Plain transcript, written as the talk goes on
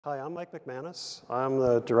Hi, I'm Mike McManus. I'm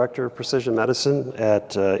the Director of Precision Medicine at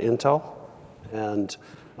Intel, and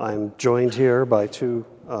I'm joined here by two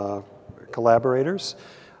collaborators.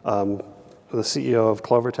 The CEO of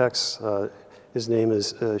Clovertex, his name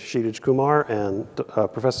is Kshitij Kumar, and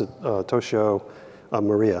Professor Toshio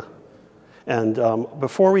Maria. And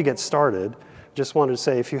before we get started, just wanted to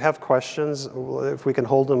say if you have questions, if we can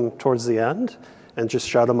hold them towards the end and just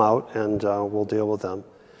shout them out and we'll deal with them.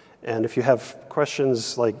 And if you have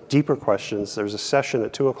questions, like deeper questions, there's a session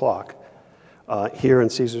at 2 o'clock here in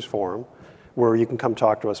Caesars Forum where you can come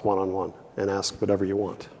talk to us one-on-one and ask whatever you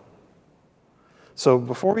want. So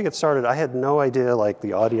before we get started, I had no idea like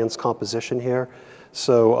the audience composition here.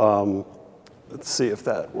 So let's see if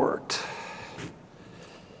that worked.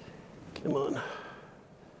 Come on.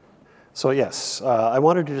 So yes, I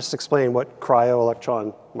wanted to just explain what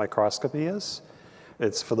cryo-electron microscopy is.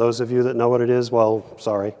 It's for those of you that know what it is, well,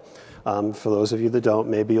 sorry. For those of you that don't,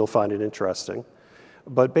 maybe you'll find it interesting.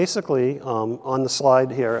 But basically, on the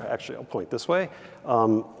slide here, actually I'll point this way,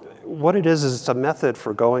 what it is it's a method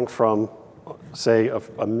for going from, say,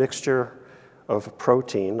 a mixture of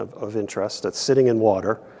protein of interest that's sitting in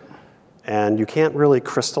water, and you can't really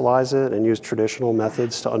crystallize it and use traditional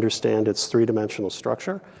methods to understand its three-dimensional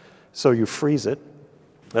structure, so you freeze it.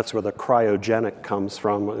 That's where the cryogenic comes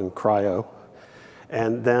from in cryo.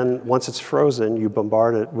 And then once it's frozen, you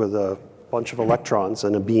bombard it with a bunch of electrons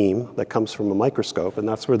and a beam that comes from a microscope, and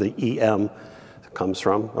that's where the EM comes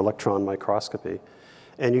from, electron microscopy.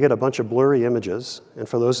 And you get a bunch of blurry images, and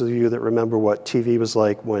for those of you that remember what TV was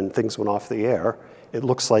like when things went off the air, it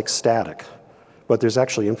looks like static. But there's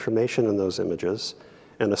actually information in those images,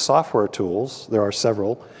 and the software tools, there are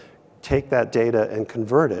several, take that data and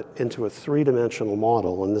convert it into a three-dimensional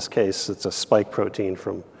model. In this case, it's a spike protein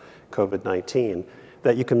from COVID-19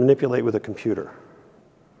 that you can manipulate with a computer.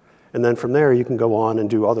 And then from there, you can go on and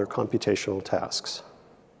do other computational tasks.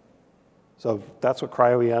 So that's what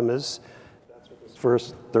cryo-EM is. That's what this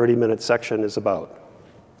first 30-minute section is about.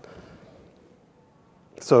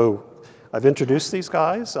 So I've introduced these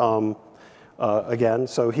guys. Again,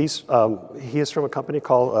 so he is from a company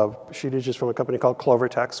called, Kshitij is from a company called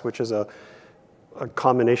Clovertex, which is a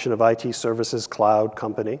combination of IT services cloud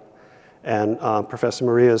company. And Professor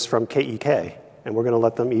Maria is from KEK, and we're going to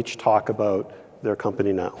let them each talk about their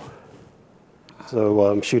company now. So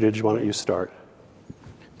Kshitij, why don't you start?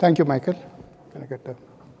 Thank you, Michael. Can I get the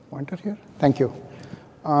pointer here? Thank you.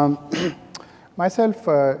 Myself,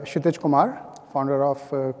 Kshitij Kumar, founder of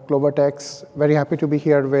Clovertex. Very happy to be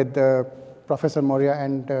here with Professor Moria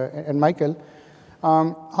and Michael.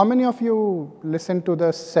 How many of you listened to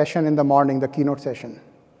the session in the morning, the keynote session,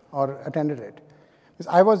 or attended it?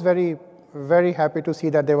 Because I was very happy to see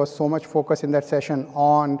that there was so much focus in that session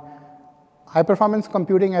on high-performance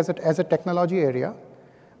computing as a technology area,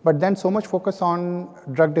 but then so much focus on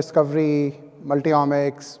drug discovery,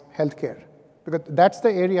 multi-omics, healthcare, because that's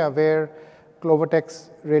the area where Clovertex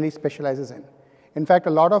really specializes in. In fact, a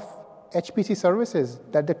lot of HPC services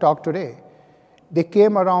that they talk today, they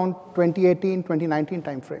came around 2018, 2019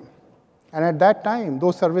 timeframe. And at that time,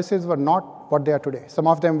 those services were not what they are today. Some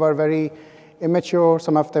of them were very immature,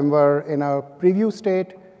 some of them were in a preview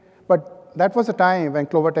state, but that was a time when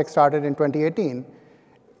Clovertex started in 2018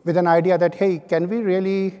 with an idea that, hey, can we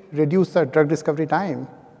really reduce the drug discovery time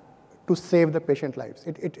to save the patient lives?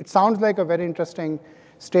 It sounds like a very interesting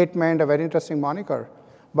statement, a very interesting moniker,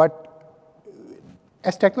 but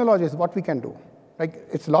as technologists, what we can do? Like,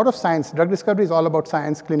 it's a lot of science. Drug discovery is all about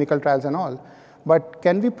science, clinical trials and all, but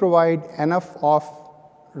can we provide enough of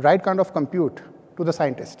right kind of compute to the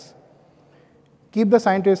scientists? Keep the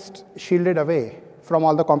scientists shielded away from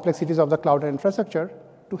all the complexities of the cloud infrastructure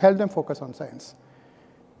to help them focus on science.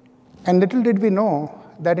 And little did we know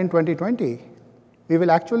that in 2020, we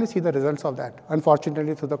will actually see the results of that,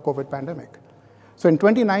 unfortunately, through the COVID pandemic. So in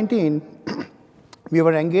 2019, we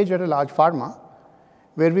were engaged at a large pharma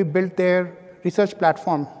where we built their research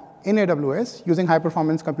platform in AWS using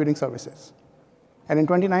high-performance computing services. And in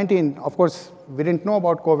 2019, of course, we didn't know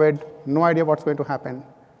about COVID, no idea what's going to happen.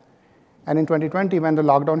 And in 2020, when the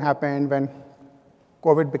lockdown happened, when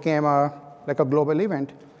COVID became like a global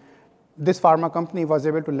event, this pharma company was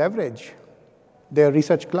able to leverage their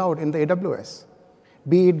research cloud in the AWS,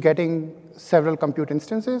 be it getting several compute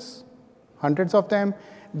instances, hundreds of them,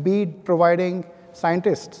 be it providing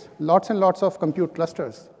scientists lots and lots of compute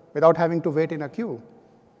clusters without having to wait in a queue.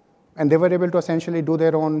 And they were able to essentially do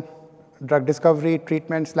their own drug discovery,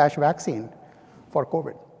 treatment/vaccine for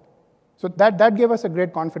COVID. So that gave us a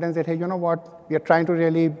great confidence that, hey, you know what? We are trying to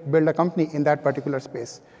really build a company in that particular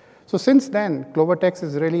space. So since then, Clovertex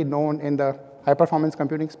is really known in the high-performance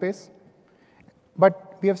computing space.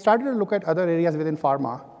 But we have started to look at other areas within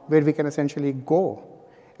pharma where we can essentially go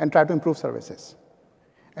and try to improve services.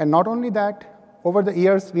 And not only that, over the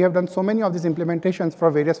years, we have done so many of these implementations for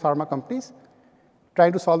various pharma companies,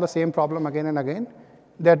 trying to solve the same problem again and again,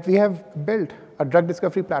 that we have built a drug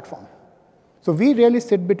discovery platform. So we really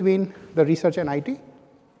sit between the research and IT,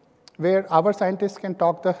 where our scientists can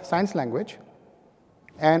talk the science language,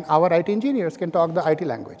 and our IT engineers can talk the IT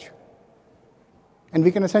language. And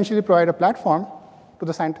we can essentially provide a platform to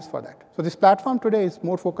the scientists for that. So this platform today is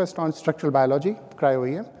more focused on structural biology,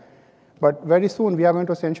 cryo-EM, but very soon we are going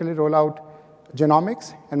to essentially roll out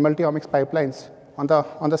genomics and multi-omics pipelines on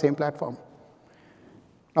the same platform.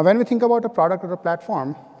 Now, when we think about a product or a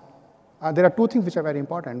platform, there are two things which are very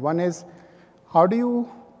important. One is, how do you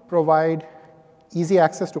provide easy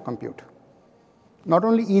access to compute? Not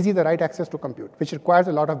only easy, the right access to compute, which requires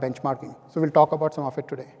a lot of benchmarking. So we'll talk about some of it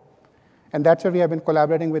today. And that's where we have been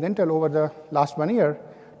collaborating with Intel over the last 1 year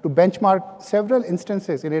to benchmark several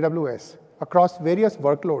instances in AWS across various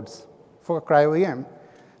workloads for cryo-EM.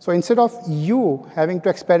 So instead of you having to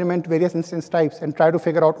experiment various instance types and try to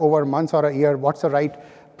figure out over months or a year what's the right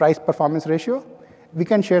price-performance ratio, we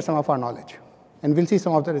can share some of our knowledge. And we'll see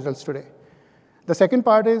some of the results today. The second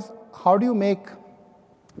part is, how do you make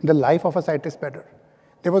the life of a scientist better?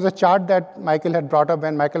 There was a chart that Michael had brought up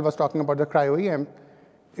when Michael was talking about the cryo-EM.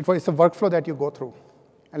 It's a workflow that you go through.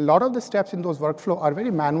 And a lot of the steps in those workflow are very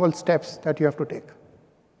manual steps that you have to take.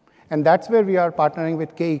 And that's where we are partnering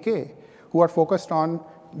with KEK, who are focused on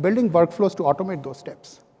building workflows to automate those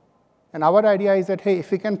steps. And our idea is that, hey,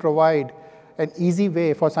 if we can provide an easy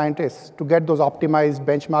way for scientists to get those optimized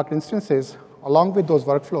benchmarked instances along with those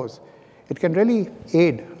workflows, it can really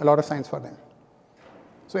aid a lot of science for them.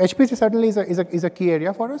 So HPC certainly is a key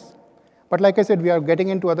area for us. But like I said, we are getting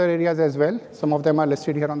into other areas as well. Some of them are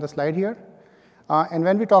listed here on the slide here. And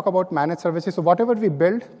when we talk about managed services, so whatever we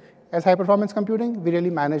build as high-performance computing, we really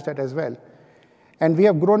manage that as well. And we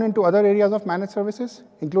have grown into other areas of managed services,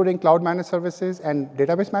 including cloud managed services and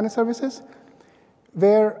database managed services,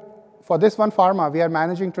 where for this one pharma, we are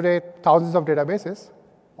managing today thousands of databases,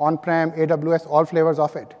 on-prem, AWS, all flavors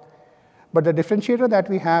of it. But the differentiator that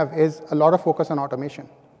we have is a lot of focus on automation.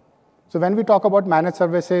 So when we talk about managed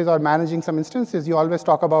services or managing some instances, you always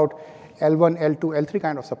talk about L1, L2, L3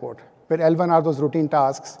 kind of support, where L1 are those routine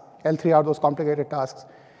tasks, L3 are those complicated tasks.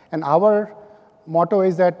 And our motto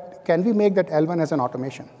is that, can we make that L1 as an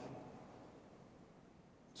automation?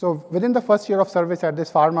 So within the first year of service at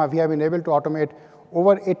this pharma, we have been able to automate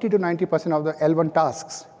over 80 to 90% of the L1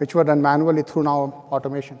 tasks, which were done manually through now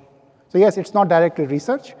automation. So yes, it's not directly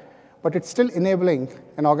research, but it's still enabling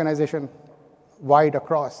an organization wide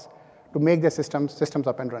across to make their systems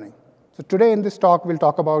up and running. So today in this talk, we'll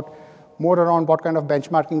talk about more around what kind of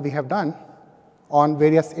benchmarking we have done on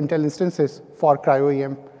various Intel instances for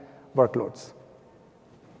cryo-EM workloads.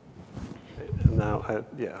 Now,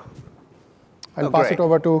 yeah. I'll pass it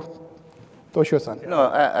over to Toshio-san.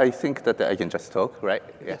 No, I think that I can just talk, right?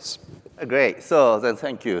 Yes. Great. So then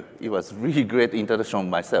thank you. It was really great introduction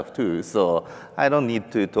myself, too. So I don't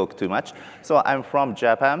need to talk too much. So I'm from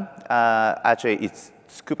Japan. Actually, it's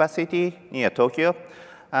Tsukuba City near Tokyo.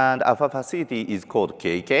 And our facility is called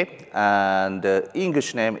KEK. And the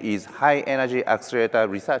English name is High Energy Accelerator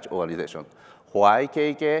Research Organization. Why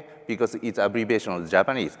KEK? Because it's abbreviation of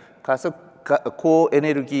Japanese. 高エ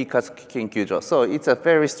ネルギー加速研究所. So it's a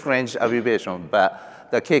very strange abbreviation, but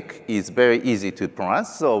the KEK is very easy to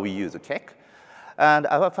pronounce, so we use KEK. And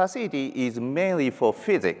our facility is mainly for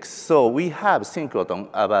physics. So we have synchrotron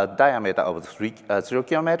about diameter of 3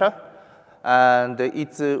 kilometers. And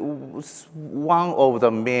it's one of the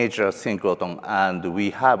major synchrotron. And we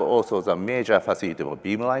have also the major facility of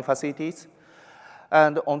beamline facilities.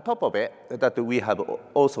 And on top of it, that we have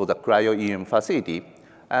also the cryo-EM facility.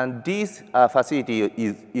 And this facility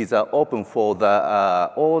is open for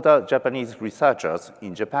all the Japanese researchers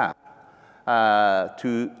in Japan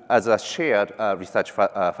as a shared research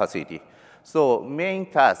facility. So main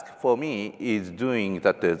task for me is doing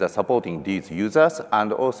the supporting these users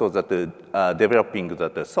and also developing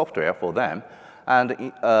the software for them.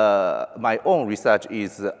 And my own research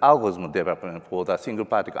is algorithm development for the single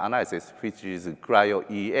particle analysis, which is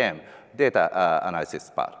cryo-EM data analysis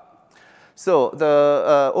part. So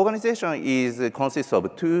the organization consists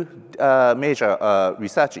of two major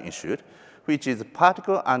research institutes, which is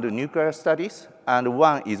particle and nuclear studies, and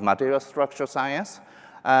one is material structure science.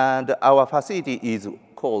 And our facility is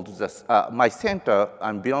called, my center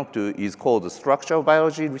I belong to is called the Structural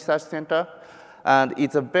Biology Research Center. And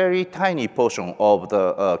it's a very tiny portion of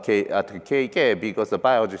the KEK because the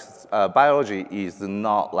biology is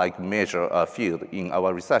not like major field in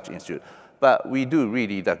our research institute. but we do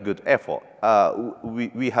really the good effort.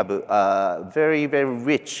 We have a very, very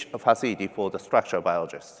rich facility for the structural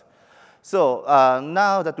biologists. So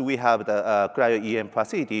now that we have the cryo-EM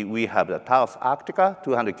facility, we have the Taos Arctica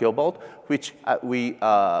 200 kilovolt, which we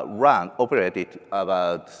operated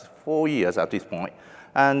about 4 years at this point.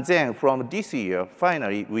 And then from this year,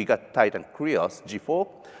 finally, we got Titan Krios G4,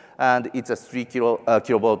 and it's a 300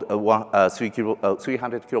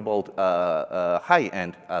 kilovolt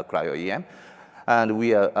high-end cryo-EM, and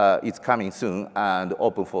it's coming soon and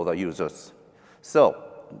open for the users. So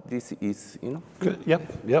this is, Good.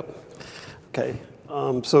 Yep. Okay.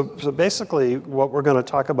 So basically, what we're going to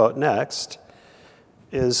talk about next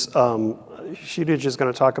is Kshitij is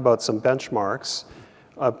going to talk about some benchmarks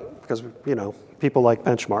because people like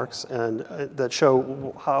benchmarks and that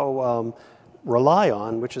show how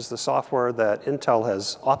Rely-On, which is the software that Intel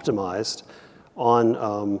has optimized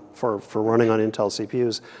on for running on Intel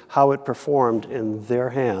CPUs, how it performed in their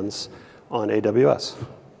hands on AWS.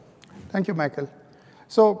 Thank you, Michael.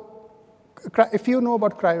 So if you know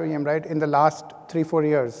about cryo-EM, right, in the last 3-4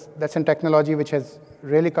 years, that's a technology which has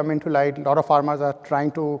really come into light. A lot of farmers are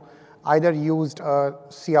trying to either use a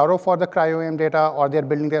CRO for the cryo-EM data or they're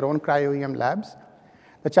building their own cryo-EM labs.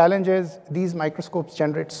 The challenge is these microscopes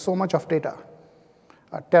generate so much of data,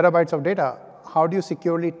 terabytes of data. How do you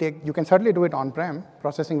securely you can certainly do it on-prem,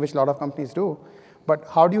 processing which a lot of companies do, but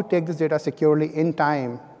how do you take this data securely in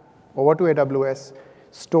time over to AWS,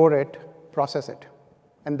 store it, process it?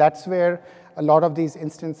 And that's where a lot of these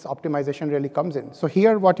instance optimization really comes in. So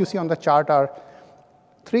here, what you see on the chart are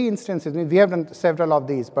 3 instances. We have done several of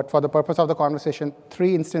these, but for the purpose of the conversation,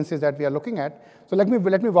 3 instances that we are looking at. So let me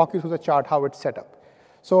walk you through the chart, how it's set up.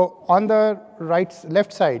 So on the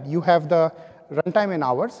left side, you have the runtime in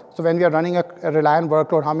hours. So when we are running a Rely-On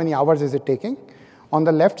workload, how many hours is it taking? On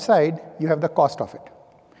the left side, you have the cost of it.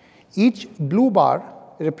 Each blue bar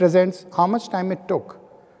represents how much time it took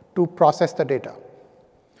to process the data.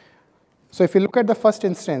 So if you look at the first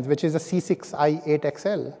instance, which is a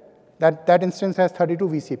C6i8XL, that instance has 32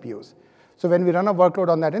 vCPUs. So when we run a workload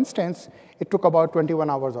on that instance, it took about 21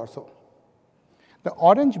 hours or so. The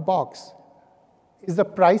orange box is the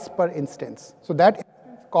price per instance. So that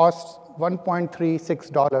instance costs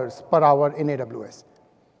 $1.36 per hour in AWS.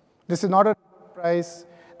 This is not a price.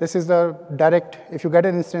 This is the direct, if you get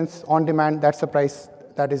an instance on demand, that's the price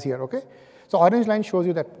that is here, okay? So orange line shows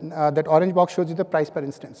you that orange box shows you the price per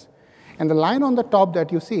instance. And the line on the top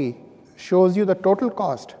that you see shows you the total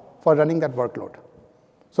cost for running that workload.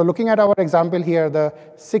 So looking at our example here, the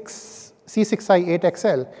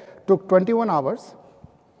C6i8XL took 21 hours,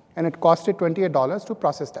 and it costed $28 to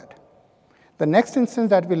process that. The next instance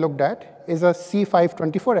that we looked at is a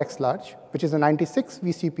C524X large, which is a 96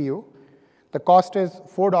 vCPU. The cost is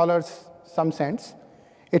 $4 some cents.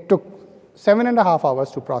 It took 7.5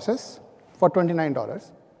 hours to process for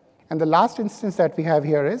 $29. And the last instance that we have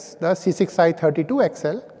here is the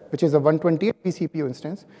C6i32XL, which is a 128 vCPU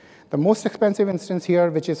instance. The most expensive instance here,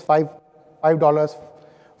 which is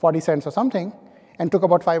 $5.40 or something, and took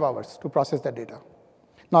about 5 hours to process that data.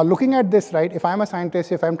 Now, looking at this, right, if I'm a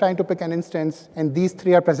scientist, if I'm trying to pick an instance, and these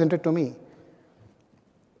 3 are presented to me,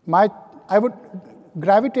 I would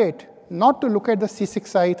gravitate not to look at the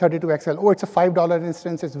C6i32XL. Oh, it's a $5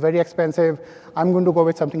 instance. It's very expensive. I'm going to go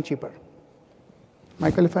with something cheaper.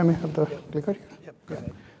 Michael, if I may have the clicker here. Yep, go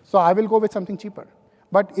ahead. So I will go with something cheaper.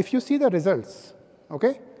 But if you see the results,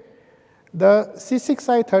 okay, the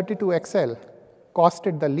C6i32XL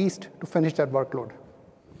costed the least to finish that workload.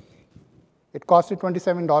 It costed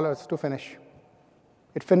 $27 to finish.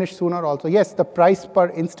 It finished sooner also. Yes, the price per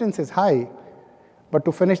instance is high, but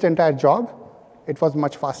to finish the entire job, it was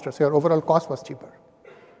much faster. So your overall cost was cheaper.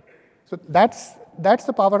 So that's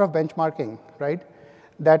the power of benchmarking, right?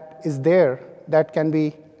 That is there, that can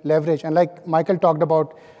be leveraged. And like Michael talked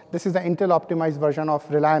about, this is the Intel optimized version of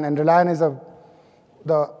Rely-On, and Rely-On is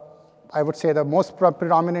I would say, the most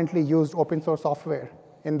predominantly used open source software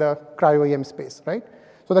in the cryo-EM space, right?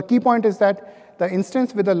 So the key point is that the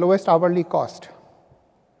instance with the lowest hourly cost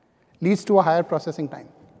leads to a higher processing time.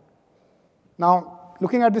 Now,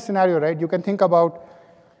 looking at this scenario, right, you can think about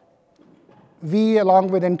we, along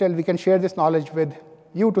with Intel, we can share this knowledge with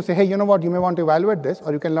you to say, hey, you know what, you may want to evaluate this,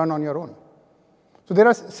 or you can learn on your own. So there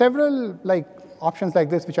are several options like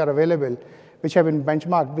this which are available, which have been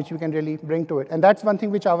benchmarked, which we can really bring to it. And that's one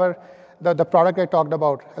thing which the product I talked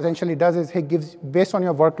about essentially does is, hey, gives, based on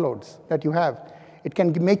your workloads that you have, it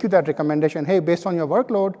can make you that recommendation, hey, based on your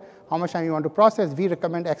workload, how much time you want to process, we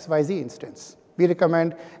recommend XYZ instance. We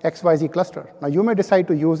recommend XYZ cluster. Now, you may decide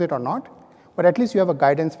to use it or not, but at least you have a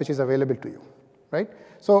guidance which is available to you, right?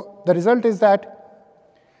 So the result is that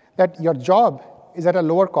that your job is at a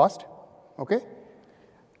lower cost, okay?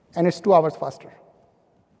 And it's 2 hours faster.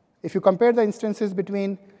 If you compare the instances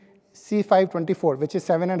between C524, which is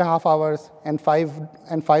 7.5 hours, and 5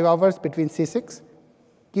 hours between C6,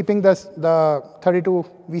 keeping the 32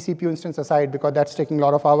 vCPU instance aside, because that's taking a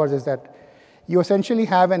lot of hours, is that you essentially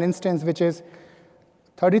have an instance which is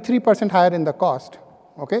 33% higher in the cost,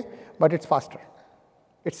 okay? But it's faster.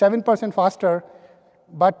 It's 7% faster,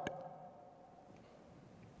 but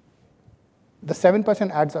the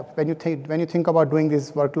 7% adds up when you think about doing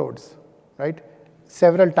these workloads, right?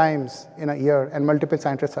 Several times in a year, and multiple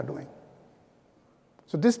scientists are doing.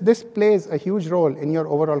 So this plays a huge role in your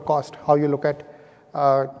overall cost, how you look at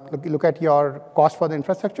your cost for the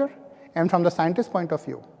infrastructure, and from the scientist point of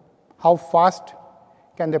view, how fast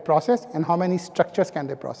can they process and how many structures can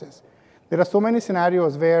they process. There are so many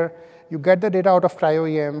scenarios where you get the data out of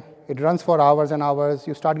cryo-EM, it runs for hours and hours,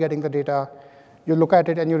 you start getting the data, you look at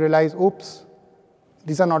it and you realize, oops,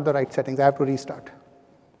 these are not the right settings, I have to restart.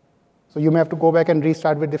 So you may have to go back and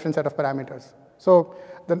restart with different set of parameters. So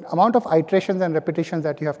the amount of iterations and repetitions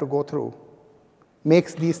that you have to go through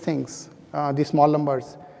makes these things, these small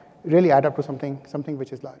numbers, really add up to something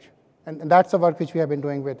which is large. And that's the work which we have been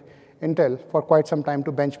doing with Intel for quite some time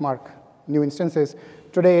to benchmark new instances.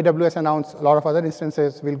 Today, AWS announced a lot of other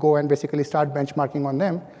instances. We'll go and basically start benchmarking on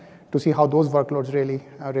them to see how those workloads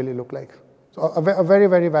really look like. So a very,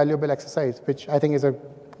 very valuable exercise, which I think is a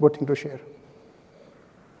good thing to share.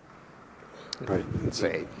 Right.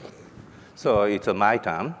 Great. So it's my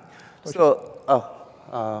turn. So,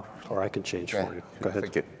 or I can change for you. Go ahead.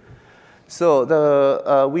 Thank you.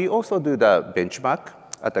 So we also do the benchmark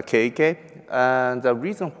at the KEK. And the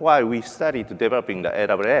reason why we started developing the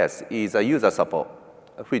AWS is a user support,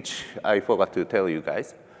 which I forgot to tell you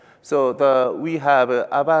guys. So we have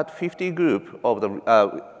about 50 group of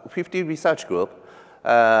the 50 research group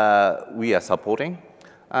we are supporting,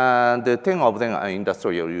 and 10 of them are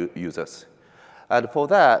industrial users. And for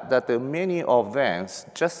that many of them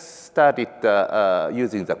just started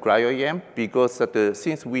using the cryo-EM because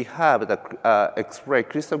since we have the X-ray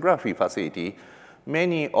crystallography facility,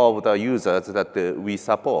 many of the users that we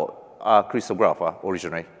support are crystallographer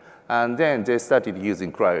originally, and then they started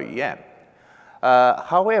using cryo-EM.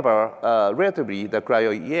 However, relatively, the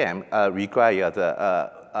cryo-EM requires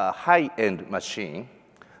a high-end machine,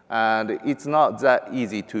 and it's not that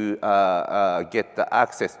easy to get the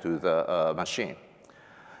access to the machine.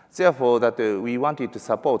 Therefore, we wanted to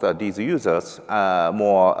support these users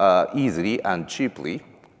more easily and cheaply.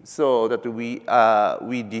 So that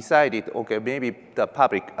we decided, okay, maybe the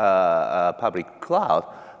public cloud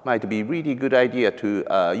might be really good idea to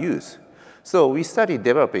use. So we started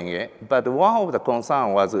developing it, but one of the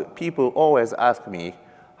concerns was people always ask me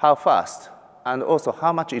how fast and also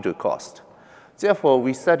how much it will cost. Therefore,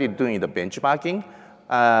 we started doing the benchmarking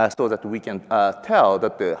so that we can tell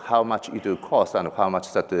that how much it will cost and how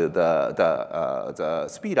much that the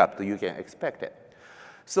speed up that you can expect it.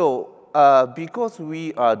 So because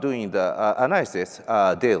we are doing the analysis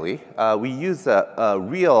daily, we use a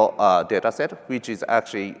real data set, which is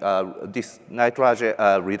actually this nitrogen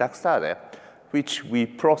redox data, which we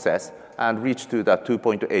process and reach to the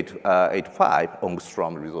 2.85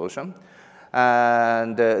 angstrom resolution.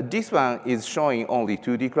 And this one is showing only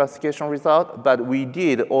 2D classification result, but we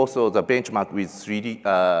did also the benchmark with 3D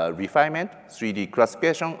refinement, 3D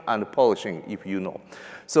classification, and polishing, if you know.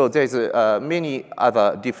 So there's many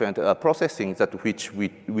other different processing that which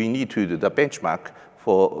we need to do the benchmark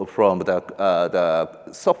from the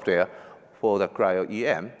software for the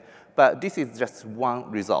cryo-EM, but this is just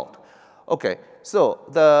one result. Okay, so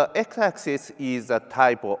the x-axis is a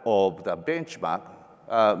type of the benchmark.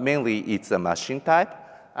 Mainly it's a machine type,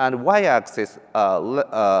 and y-axis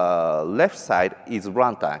left side is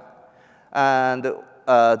runtime. And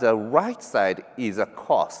the right side is a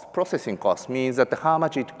cost. Processing cost means that how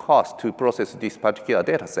much it costs to process this particular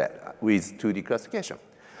data set with 2D classification.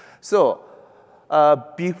 So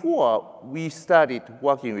before we started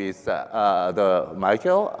working with the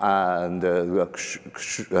Michael and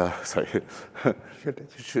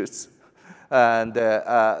Schutz, and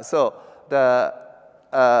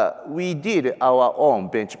we did our own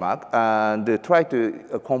benchmark and tried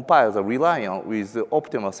to compile the reliance with the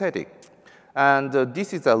optimal setting. And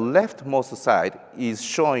this is the leftmost side is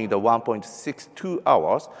showing the 1.62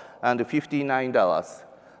 hours and $59.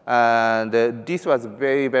 And this was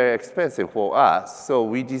very, very expensive for us. So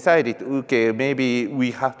we decided, okay, maybe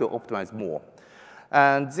we have to optimize more.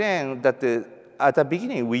 And then at the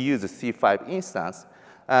beginning, we used a C5 instance.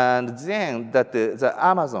 And then the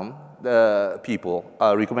Amazon people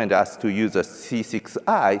recommended us to use a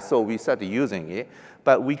C6i, so we started using it.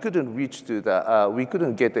 But we couldn't reach to we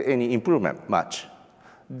couldn't get any improvement much.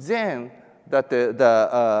 Then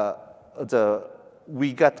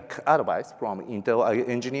we got advice from Intel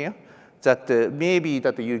engineer that maybe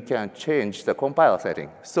that you can change the compiler setting.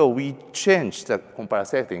 So we changed the compiler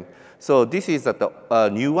setting. So this is the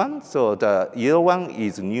new one. So the yellow one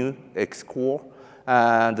is new X-core.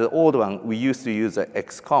 And the old one, we used to use the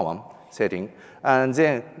X-common setting. And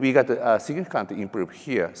then we got a significant improve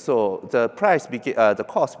here. So the price became, the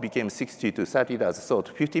cost became $60 to $30, so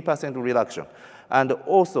 50% reduction. And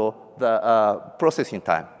also the processing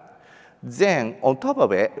time. Then on top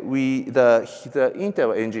of it, the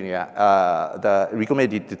Intel engineer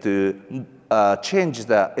recommended to change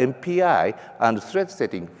the MPI and thread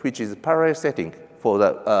setting, which is parallel setting for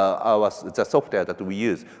the software that we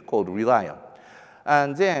use called Reliant.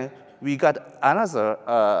 And then we got another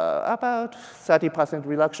about 30%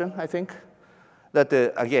 reduction, I think. That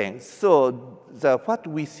again, so what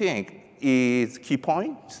we think is key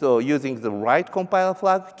point. So using the right compiler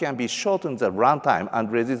flag can be shorten the runtime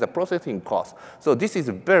and reduce the processing cost. So this is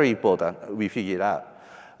very important, we figured out.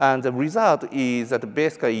 And the result is that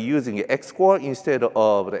basically using X-core instead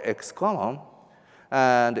of the X-common.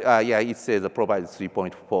 And yeah, it says it provides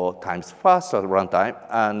 3.4 times faster runtime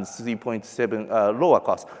and 3.7 lower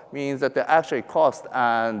cost. Means that the actual cost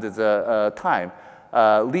and the time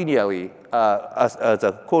linearly as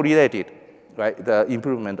correlated, right? The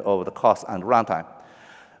improvement of the cost and runtime.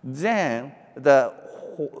 Then the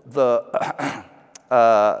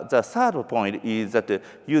third point is that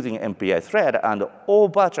using MPI thread and all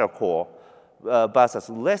virtual core versus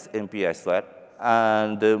less MPI thread,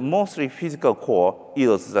 and mostly physical core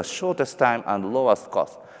yields the shortest time and lowest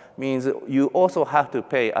cost. Means you also have to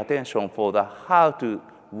pay attention for how to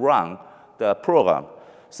run the program.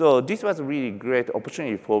 So this was a really great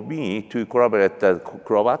opportunity for me to collaborate with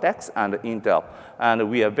Clovertex and Intel, and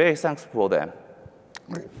we are very thankful for them.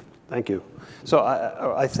 Thank you. So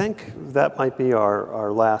I think that might be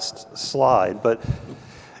our last slide, but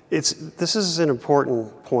this is an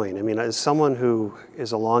important point. I mean, as someone who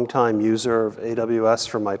is a longtime user of AWS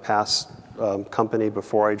from my past company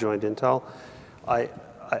before I joined Intel,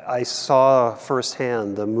 I saw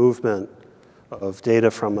firsthand the movement of data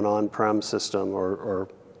from an on-prem system or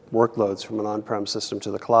workloads from an on-prem system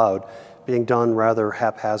to the cloud being done rather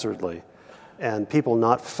haphazardly, and people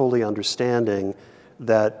not fully understanding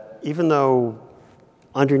that even though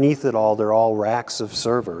underneath it all, they're all racks of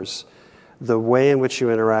servers, the way in which you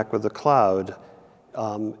interact with the cloud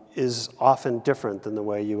is often different than the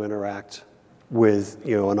way you interact with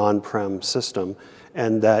an on-prem system,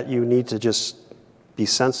 and that you need to just be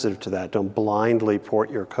sensitive to that. Don't blindly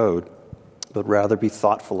port your code, but rather be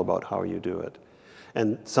thoughtful about how you do it.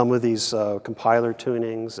 And some of these compiler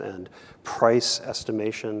tunings and price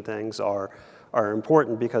estimation things are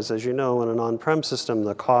important because, as you know, in an on-prem system,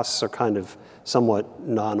 the costs are kind of somewhat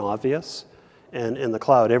non-obvious. And in the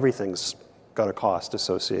cloud, everything's got a cost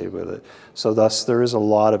associated with it. So thus, there is a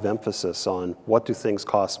lot of emphasis on what do things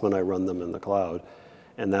cost when I run them in the cloud.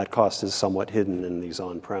 And that cost is somewhat hidden in these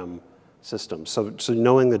on-prem systems. So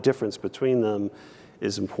knowing the difference between them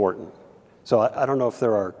is important. So I don't know if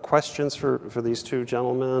there are questions for these two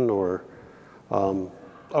gentlemen or,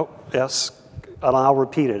 oh, yes, and I'll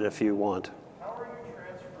repeat it if you want. How are you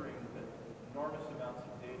transferring the enormous amounts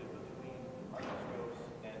of data between microscopes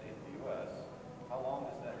and AWS? How long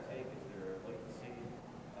does that take? Is there a latency?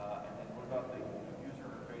 And then what about the user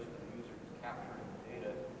interface for the user who's capturing the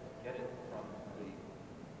data, get it from the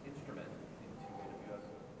instrument into AWS?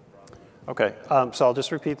 Okay, so I'll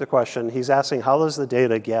just repeat the question. He's asking, how does the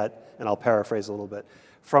data get, and I'll paraphrase a little bit,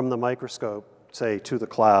 from the microscope, say, to the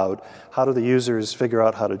cloud? How do the users figure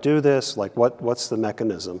out how to do this? Like, what's the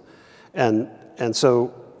mechanism? And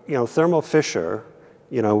so, Thermo Fisher,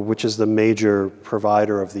 which is the major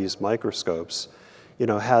provider of these microscopes,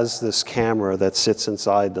 has this camera that sits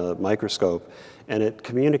inside the microscope, and it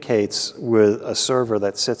communicates with a server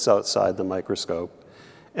that sits outside the microscope,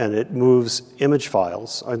 and it moves image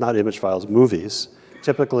files, or not image files, movies,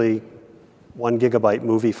 typically 1 gigabyte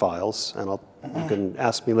movie files, and you can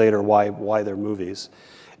ask me later why they're movies.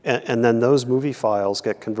 And then those movie files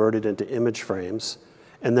get converted into image frames,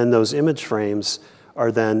 and then those image frames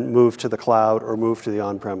are then moved to the cloud or moved to the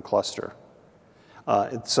on-prem cluster.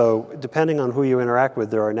 So depending on who you interact with,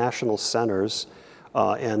 there are national centers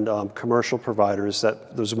and commercial providers.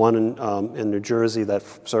 There's one in New Jersey that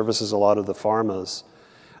services a lot of the pharmas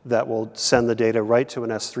that will send the data right to an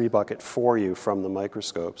S3 bucket for you from the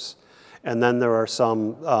microscopes. And then there are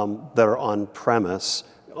some that are on-premise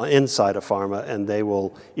inside of pharma, and they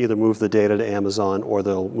will either move the data to Amazon or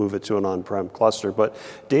they'll move it to an on-prem cluster. But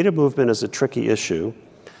data movement is a tricky issue,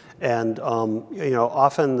 and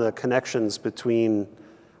often the connections between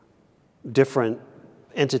different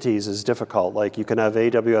entities is difficult. Like you can have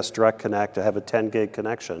AWS Direct Connect to have a 10 gig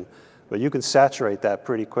connection, but you can saturate that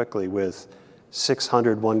pretty quickly with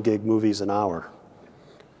 600 1 gig movies an hour.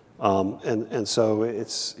 And so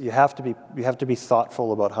you have to be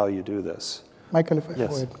thoughtful about how you do this. Michael, if I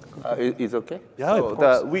Yes. go ahead. Is okay? Yeah, so of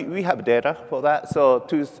course. We have data for that. So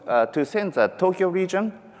to send the Tokyo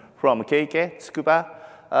region from KEK, Tsukuba,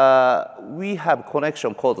 we have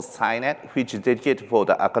connection called SciNet, which is dedicated for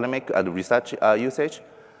the academic and research usage.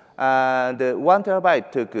 And 1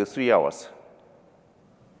 terabyte took 3 hours.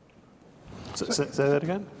 Say that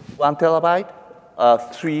again? 1 terabyte,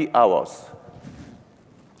 3 hours.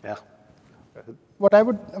 Yeah. What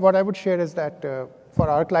I would share is that for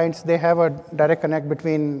our clients, they have a direct connect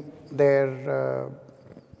between their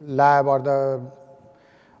lab or the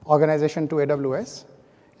organization to AWS.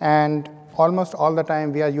 And almost all the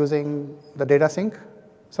time, we are using the data sync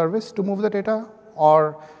service to move the data,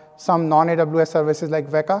 or some non-AWS services like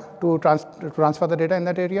Weka to transfer the data in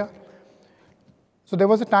that area. So there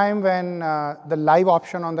was a time when the live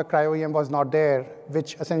option on the cryo-EM was not there,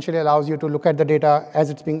 which essentially allows you to look at the data as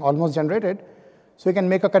it's being almost generated, so you can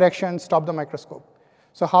make a correction, stop the microscope.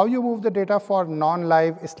 So how you move the data for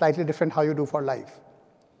non-live is slightly different how you do for live.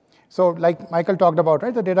 So like Michael talked about,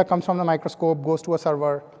 right? The data comes from the microscope, goes to a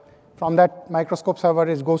server. From that microscope server,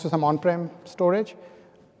 it goes to some on-prem storage.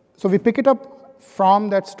 So we pick it up from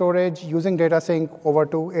that storage using data sync over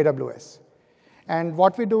to AWS. And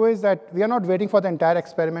what we do is that we are not waiting for the entire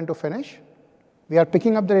experiment to finish. We are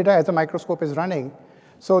picking up the data as the microscope is running.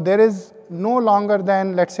 So there is no longer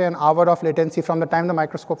than, let's say, an hour of latency from the time the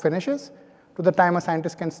microscope finishes to the time a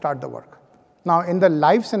scientist can start the work. Now, in the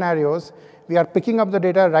live scenarios, we are picking up the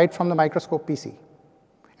data right from the microscope PC.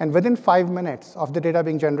 And within 5 minutes of the data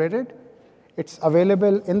being generated, it's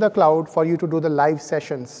available in the cloud for you to do the live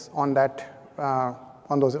sessions on that,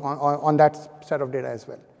 on that set of data as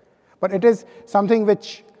well. But it is something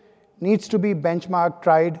which needs to be benchmarked,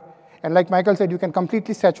 tried. And like Michael said, you can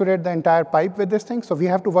completely saturate the entire pipe with this thing. So we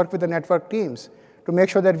have to work with the network teams to make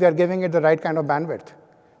sure that we are giving it the right kind of bandwidth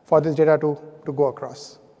for this data to go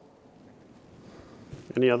across.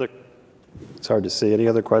 Any other? It's hard to see. Any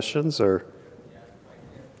other questions or?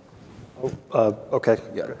 Okay.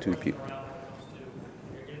 Yeah, 2 people.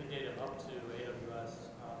 You're getting the data up to AWS,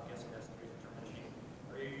 I'm guessing that's the reason for machine.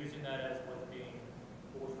 Are you using that as what's being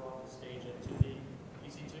pulled from the stage into the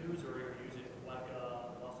EC2s, or are you using like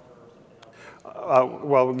a Luster or something else?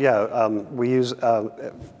 Well, yeah, we use,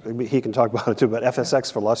 he can talk about it too, but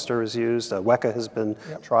FSX for Luster is used. Weka has been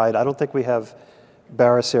tried. I don't think we have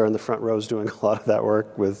Barris here in the front row is doing a lot of that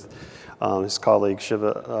work with his colleague Shiv.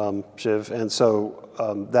 And so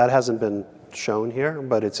that hasn't been shown here,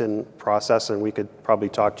 but it's in process, and we could probably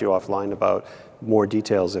talk to you offline about more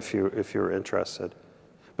details if you're interested.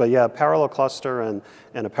 But yeah, parallel cluster and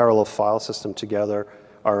a parallel file system together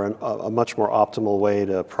are a much more optimal way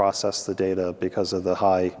to process the data because of the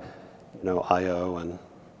high, I/O and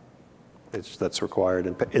that's required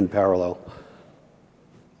in parallel.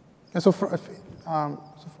 And so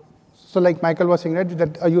like Michael was saying, right,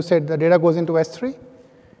 that you said the data goes into S3,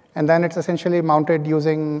 and then it's essentially mounted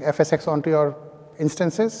using FSX onto your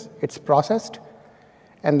instances. It's processed,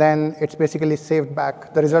 and then it's basically saved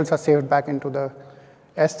back. The results are saved back into the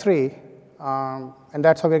S3, and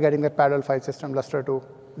that's how we're getting that parallel file system Luster to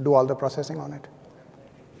do all the processing on it.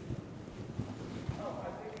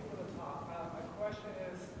 Thank you for the talk. My question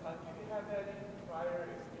is, do you have any prior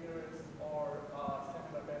experience or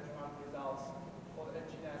similar benchmark results for the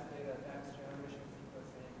NGS data, next generation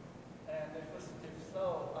sequencing? And if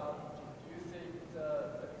so, do you think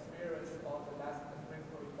the experience or the last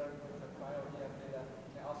principle you learned with the cryo-EM data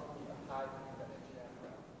can also be applied in the NGS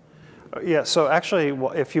realm? Yeah, so actually,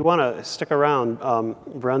 if you want to stick around,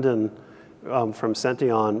 Brendan from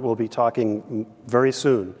Sentieon will be talking very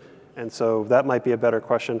soon. And so that might be a better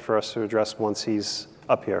question for us to address once he's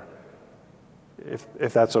up here,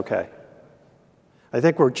 if that's okay. I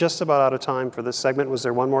think we're just about out of time for this segment. Was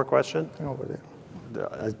there one more question? Over there.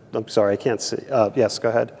 I'm sorry, I can't see. Yes, go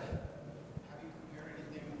ahead. Have you compared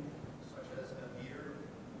anything such as a veer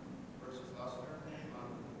versus Luster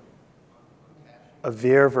on caching? A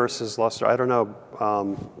veer versus Luster. I don't know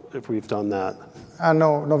if we've done that.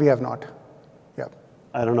 No, we have not. Yeah.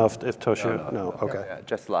 I don't know if Toshio. No. Okay. Yeah,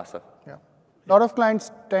 just Luster. Yeah. A lot of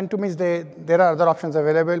clients tend to miss there are other options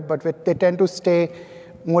available, but they tend to stay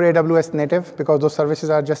more AWS native because those services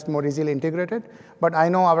are just more easily integrated. But I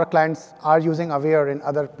know our clients are using Aware in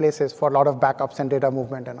other places for a lot of backups and data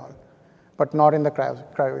movement and all, but not in the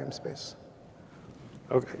cryo-EM space.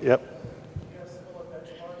 Okay, yep.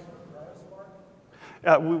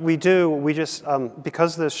 We do. We just,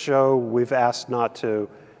 because this show, we've been asked not to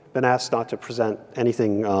present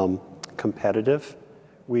anything competitive.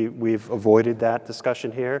 We've avoided that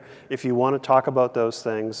discussion here. If you want to talk about those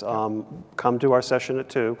things, come to our session at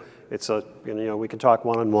 2. It's we can talk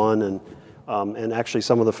one-on-one, and actually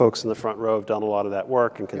some of the folks in the front row have done a lot of that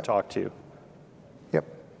work and can talk to you. Yep.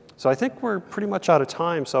 So I think we're pretty much out of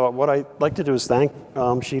time. So what I'd like to do is thank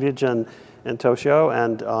Kshitij and Toshio,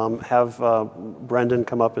 and have Brendan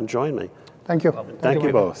come up and join me. Thank you. Thank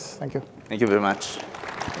you both. Thank you. Thank you very much.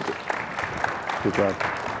 Good job.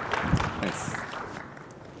 Thanks.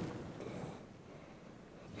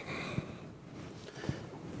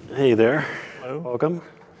 Hey there. Hello. Welcome.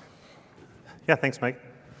 Yeah, thanks, Mike.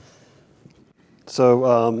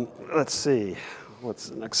 So let's see. What's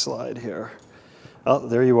the next slide here? Oh,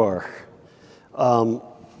 there you are.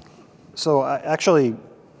 Actually,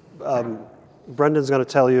 Brendan's going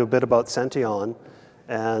to tell you a bit about Sentieon,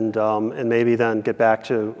 and maybe then get back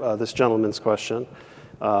to this gentleman's question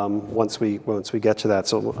once we get to that.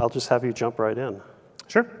 So I'll just have you jump right in.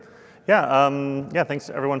 Sure. Yeah, thanks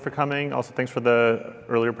everyone for coming. Also, thanks for the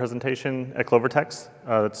earlier presentation at Clovertex.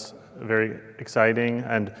 That's very exciting,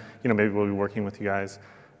 and maybe we'll be working with you guys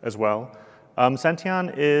as well.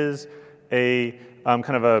 Sentieon is a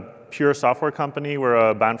kind of a pure software company. We're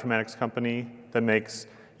a bioinformatics company that makes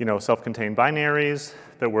self-contained binaries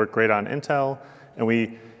that work great on Intel, and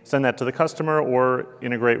we send that to the customer or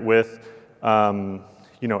integrate with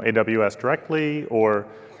AWS directly, or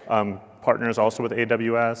partners also with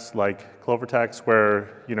AWS like Clovertex,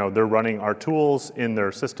 where they're running our tools in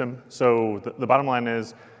their system. So the bottom line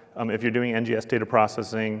is, if you're doing NGS data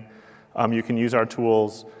processing, you can use our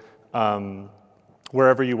tools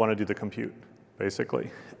wherever you want to do the compute,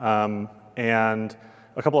 basically. And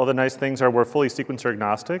a couple other nice things are we're fully sequencer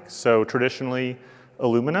agnostic. So traditionally,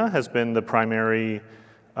 Illumina has been the primary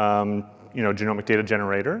genomic data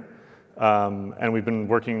generator. And we've been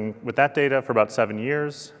working with that data for about 7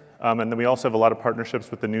 years. And then we also have a lot of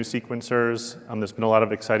partnerships with the new sequencers. There's been a lot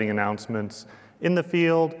of exciting announcements in the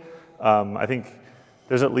field. I think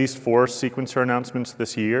there's at least 4 sequencer announcements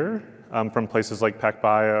this year from places like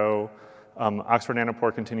PacBio. Oxford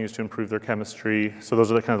Nanopore continues to improve their chemistry. So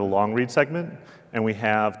those are the kind of the long read segment. And we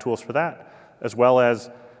have tools for that, as well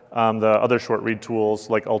as the other short read tools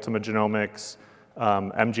like Ultima Genomics,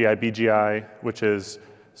 MGI, BGI, which is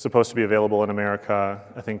supposed to be available in America,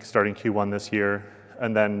 I think, starting Q1 this year.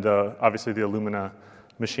 And then obviously the Illumina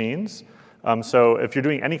machines. So if you're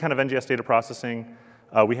doing any kind of NGS data processing,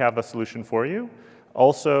 we have a solution for you.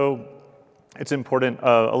 Also, it's important,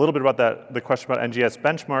 a little bit about the question about NGS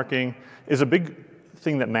benchmarking is a big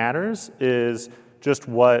thing that matters is just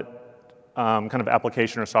what kind of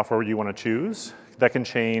application or software you want to choose. That can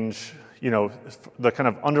change, the kind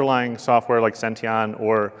of underlying software like Sentieon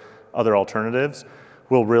or other alternatives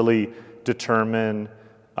will really determine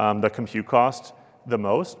the compute cost the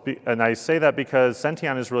most. And I say that because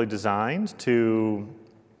Sentieon is really designed to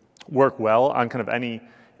work well on kind of any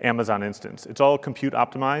Amazon instance. It's all compute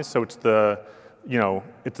optimized, so it's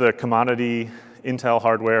the commodity Intel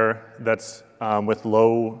hardware that's with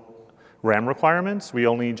low RAM requirements. We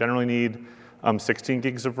only generally need 16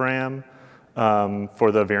 gigs of RAM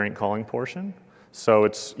for the variant calling portion. So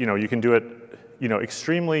it's you can do it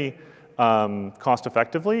extremely cost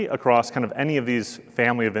effectively across kind of any of these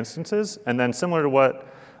family of instances. And then similar to what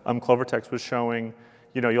Clovertex was showing,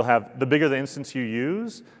 you'll have the bigger the instance you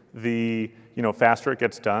use, the faster it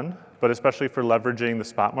gets done. But especially for leveraging the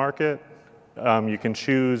spot market, you can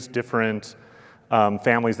choose different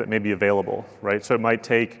families that may be available, right? So it might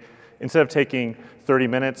take, instead of taking 30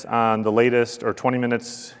 minutes on the latest, or 20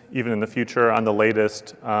 minutes even in the future on the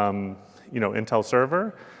latest Intel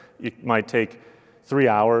server, it might take 3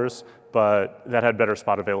 hours, but that had better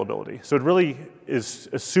spot availability. So it really is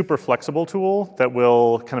a super flexible tool that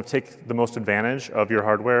will kind of take the most advantage of your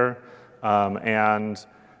hardware. And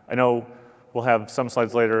I know we'll have some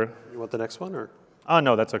slides later. You want the next one, or? Oh,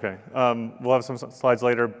 no, that's okay. We'll have some slides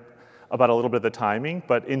later about a little bit of the timing,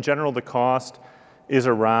 but in general, the cost is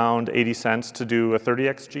around 80 cents to do a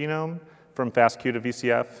 30x genome from FastQ to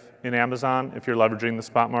VCF in Amazon if you're leveraging the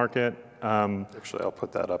spot market. Actually, I'll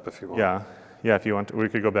put that up if you want. Yeah, if you want to. We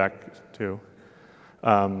could go back to.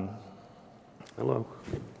 Hello.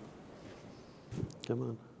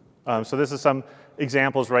 Come on. So this is some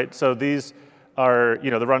examples, right? So these are, the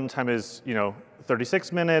runtime is,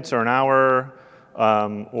 36 minutes or an hour.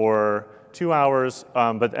 or 2 hours,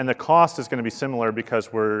 and the cost is going to be similar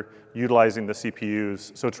because we're utilizing the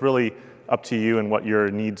CPUs. So it's really up to you and what your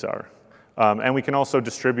needs are. And we can also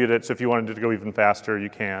distribute it, so if you wanted to go even faster, you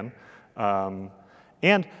can.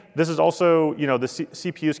 And this is also, the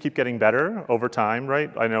CPUs keep getting better over time, right?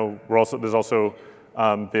 I know there's also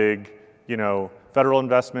big, federal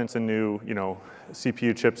investments in new,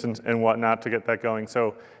 CPU chips and whatnot to get that going.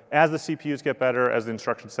 So as the CPUs get better, as the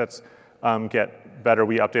instruction sets get better,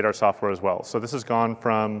 we update our software as well. So this has gone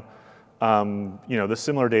from, the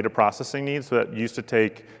similar data processing needs that used to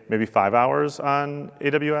take maybe 5 hours on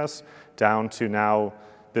AWS down to now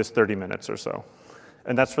this 30 minutes or so.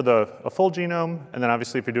 And that's for a full genome. And then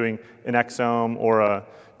obviously if you're doing an exome or a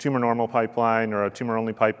tumor normal pipeline or a tumor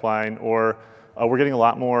only pipeline, or we're getting a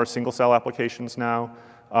lot more single cell applications now.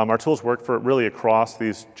 Our tools work for really across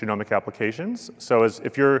these genomic applications. So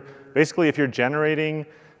if you're generating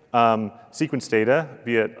sequence data,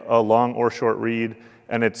 be it a long or short read,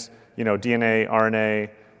 and it's DNA, RNA,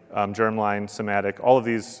 germline, somatic, all of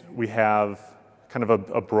these, we have kind of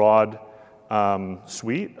a broad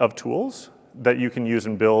suite of tools that you can use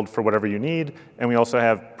and build for whatever you need. And we also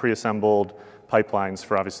have pre-assembled pipelines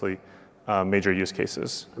for obviously major use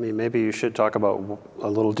cases. I mean, maybe you should talk about a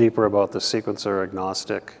little deeper about the sequencer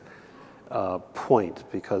agnostic point,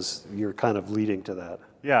 because you're kind of leading to that.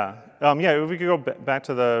 Yeah, if we could go back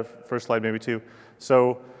to the first slide maybe too.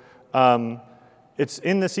 So it's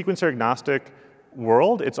in the sequencer agnostic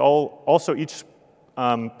world. It's also each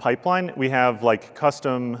pipeline, we have like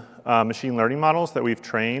custom machine learning models that we've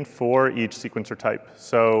trained for each sequencer type.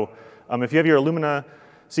 So if you have your Illumina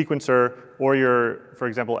sequencer or your, for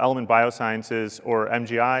example, Element Biosciences or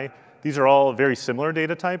MGI, these are all very similar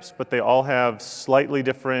data types, but they all have slightly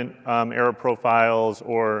different error profiles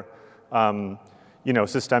or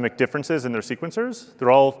systemic differences in their sequencers.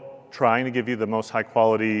 They're all trying to give you the most high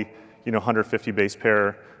quality 150 base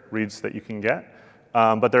pair reads that you can get.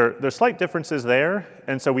 But there's slight differences there.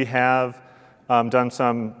 And so we have done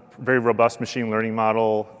some very robust machine learning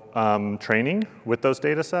model training with those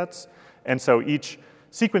data sets. And so each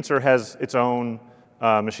sequencer has its own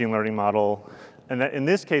machine learning model. And in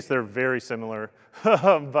this case, they're very similar.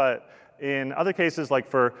 But in other cases, like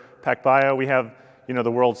for PacBio, we have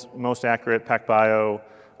the world's most accurate PacBio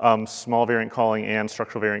small variant calling and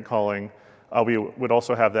structural variant calling. We would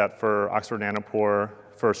also have that for Oxford Nanopore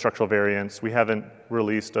for structural variants. We haven't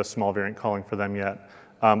released a small variant calling for them yet.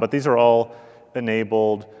 But these are all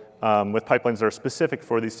enabled with pipelines that are specific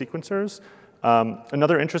for these sequencers.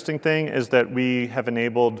 Another interesting thing is that we have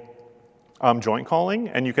enabled joint calling,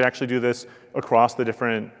 and you could actually do this across the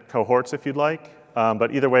different cohorts if you'd like.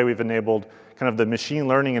 But either way, we've enabled kind of the machine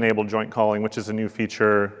learning enabled joint calling, which is a new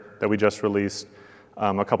feature that we just released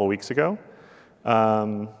a couple weeks ago. I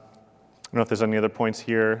don't know if there's any other points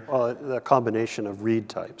here. Well, the combination of read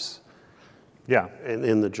types. Yeah.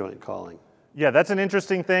 In the joint calling. Yeah, that's an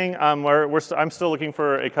interesting thing. I'm still looking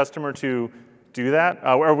for a customer to do that.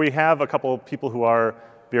 Or we have a couple people who are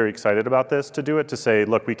very excited about this to do it, to say,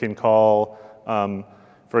 look, we can call,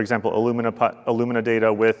 for example, Illumina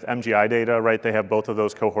data with MGI data, right? They have both of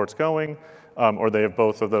those cohorts going, or they have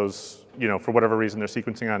both of those, for whatever reason, they're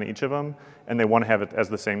sequencing on each of them, and they want to have it as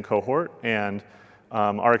the same cohort. And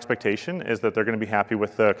our expectation is that they're going to be happy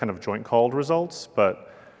with the kind of joint called results,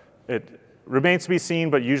 but it remains to be seen.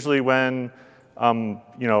 But usually when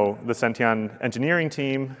the Sentieon engineering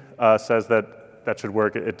team says that should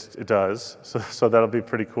work, it does. So that'll be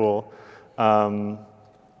pretty cool. And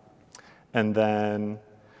then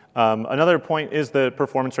another point is the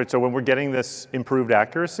performance rate. So when we're getting this improved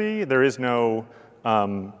accuracy, there is no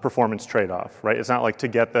performance trade-off, right? It's not like to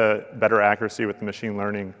get the better accuracy with the machine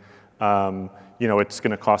learning, it's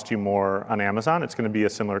going to cost you more on Amazon. It's going to be a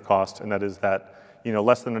similar cost, and that is that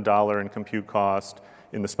less than $1 in compute cost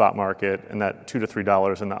in the spot market, and that $2 to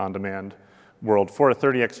 $3 in the on-demand world for a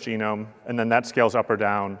 30x genome, and then that scales up or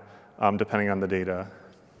down depending on the data.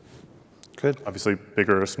 Good. Obviously,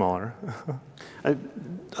 bigger or smaller.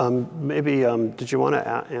 Maybe did you want to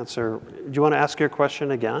answer? Do you want to ask your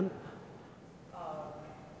question again?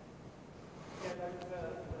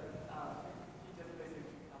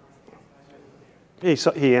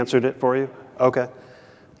 He answered it for you? Okay.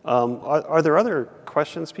 Are there other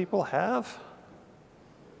questions people have?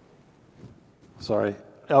 Sorry.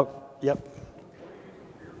 Oh, yep.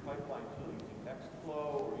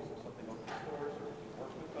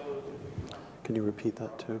 Can you repeat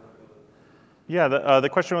that too? Yeah, the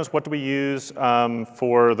question was, what do we use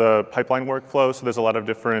for the pipeline workflow? So there's a lot of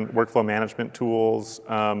different workflow management tools.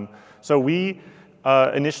 So we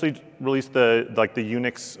initially released the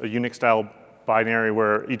Unix style binary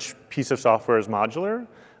where each piece of software is modular.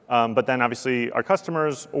 But then obviously our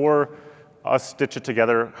customers or us stitch it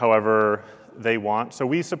together however they want. So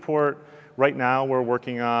we support, right now we're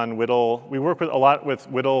working on Whittle. We work a lot with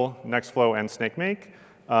Whittle, Nextflow, and SnakeMake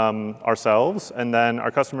ourselves. And then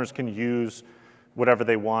our customers can use whatever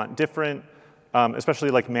they want. Different,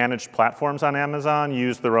 especially like managed platforms on Amazon,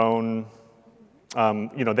 use their own,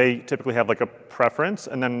 they typically have like a preference.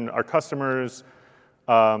 And then our customers,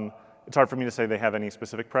 it's hard for me to say they have any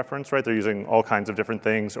specific preference, right? They're using all kinds of different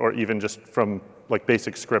things, or even just from like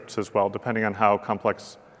basic scripts as well, depending on how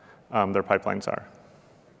complex their pipelines are.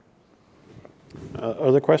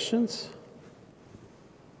 Other questions?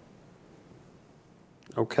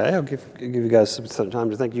 Okay, I'll give you guys some time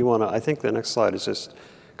to think. I think the next slide is just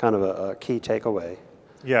kind of a key takeaway.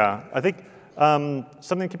 Yeah, I think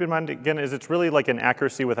something to keep in mind again is it's really like an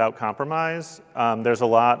accuracy without compromise. There's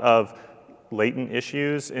a lot of latent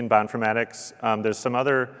issues in bioinformatics. There's some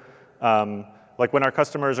other, like when our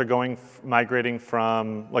customers are migrating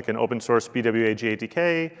from like an open source BWA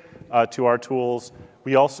GATK to our tools,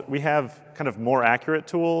 we have kind of more accurate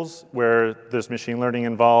tools where there's machine learning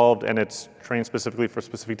involved and it's trained specifically for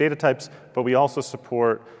specific data types, but we also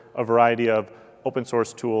support a variety of open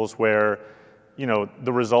source tools where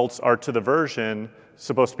the results are to the version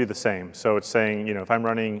supposed to be the same. So it's saying, if I'm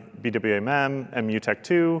running BWA-MEM and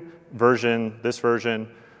MUTEC2 version, this version,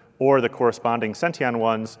 or the corresponding Sentieon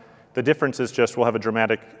ones, the difference is just we'll have a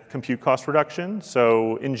dramatic compute cost reduction.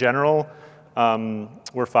 So in general,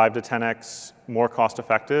 we're 5 to 10x more cost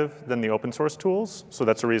effective than the open source tools. So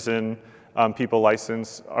that's the reason people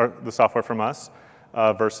license the software from us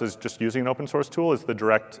versus just using an open source tool is the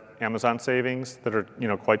direct Amazon savings that are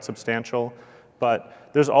quite substantial. But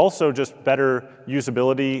there's also just better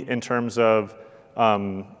usability in terms of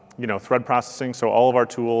thread processing. So all of our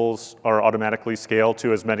tools are automatically scaled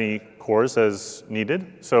to as many cores as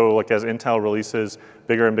needed. So like as Intel releases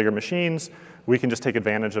bigger and bigger machines, we can just take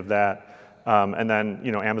advantage of that. And then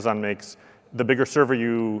Amazon makes the bigger server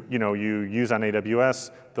you use on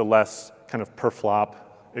AWS, the less kind of per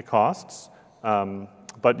flop it costs.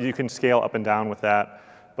 But you can scale up and down with that.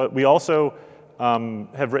 But we also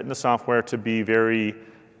have written the software to be very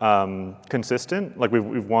consistent. Like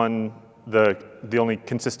we've won the only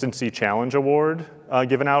consistency challenge award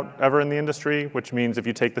given out ever in the industry, which means if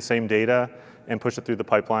you take the same data and push it through the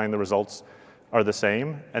pipeline, the results are the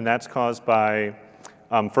same. And that's caused by,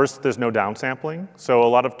 first, there's no downsampling. So a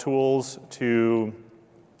lot of tools to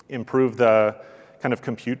improve the kind of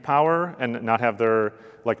compute power and not have their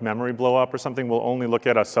like memory blow up or something will only look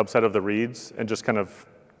at a subset of the reads and just kind of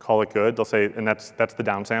call it good. They'll say, and that's the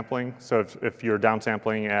downsampling. So if you're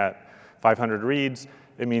downsampling at 500 reads,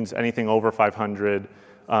 it means anything over 500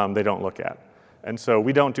 they don't look at. And so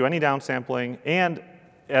we don't do any downsampling. And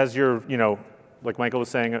as you're, like Michael was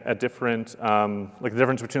saying, at different, like the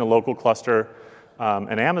difference between a local cluster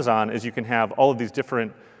and Amazon is you can have all of these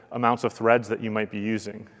different amounts of threads that you might be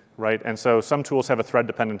using, right? And so some tools have a thread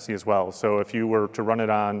dependency as well. So if you were to run it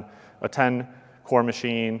on a 10-core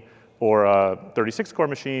machine or a 36-core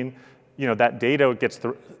machine, that data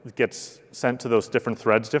gets sent to those different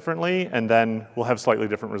threads differently, and then we'll have slightly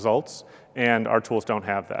different results. And our tools don't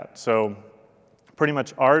have that. So pretty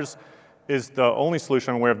much ours is the only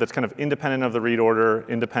solution I'm aware of that's kind of independent of the read order,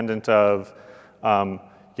 independent of,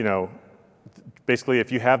 basically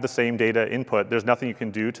if you have the same data input, there's nothing you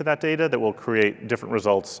can do to that data that will create different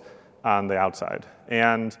results on the outside.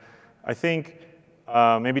 And I think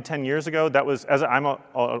maybe 10 years ago, that was, I'm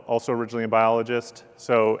also originally a biologist,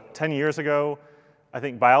 so 10 years ago, I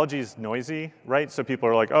think biology is noisy, right? So people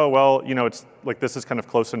are like, oh, well, it's like this is kind of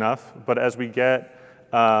close enough. But as we get,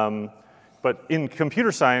 but in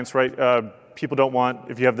computer science, right, people don't want,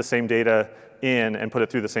 if you have the same data in and put it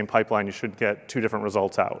through the same pipeline, you should get 2 different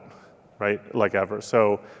results out, right, like ever.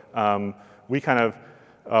 So we kind of,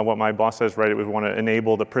 what my boss says, right, we want to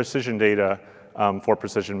enable the precision data for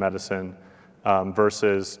precision medicine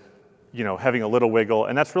versus, having a little wiggle.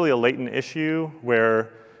 And that's really a latent issue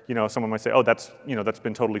where, someone might say, oh, that's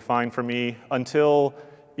been totally fine for me until,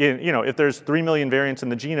 if there's 3 million variants in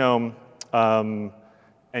the genome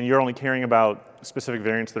and you're only caring about specific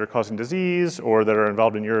variants that are causing disease or that are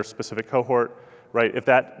involved in your specific cohort, right? If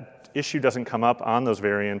that issue doesn't come up on those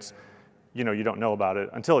variants, you don't know about it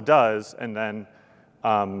until it does. And then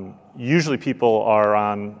usually people are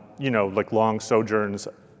on, like long sojourns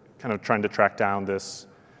kind of trying to track down this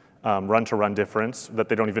run-to-run difference that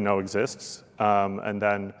they don't even know exists, and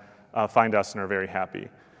then find us and are very happy.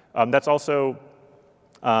 That's also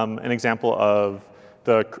an example of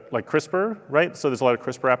like CRISPR, right? So there's a lot of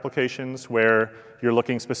CRISPR applications where you're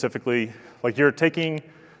looking specifically, like you're taking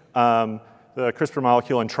the CRISPR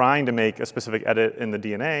molecule and trying to make a specific edit in the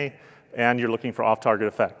DNA, and you're looking for off-target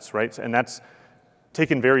effects, right? And that's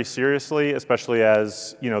taken very seriously, especially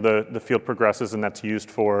as the field progresses, and that's used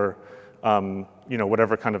for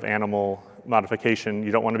whatever kind of animal modification.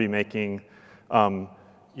 You don't want to be making,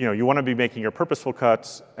 you want to be making your purposeful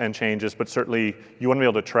cuts and changes, but certainly you want to be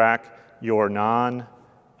able to track your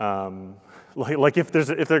like if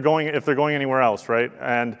they're going anywhere else, right?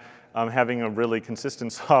 And having a really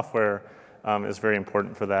consistent software is very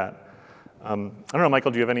important for that. I don't know,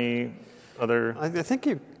 Michael, do you have any other? I think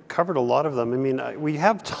you covered a lot of them. I mean, we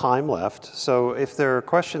have time left, so if there are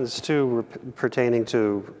questions too pertaining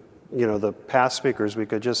to the past speakers, we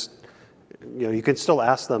could just you can still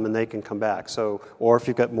ask them and they can come back. So, or if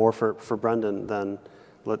you've got more for Brendan, then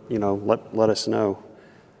let us know.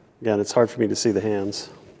 Again, it's hard for me to see the hands.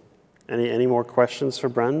 Any more questions for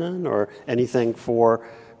Brendan or anything for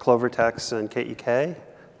Clovertex and KEK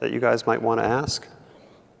that you guys might want to ask?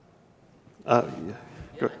 I'd be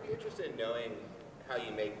interested in knowing how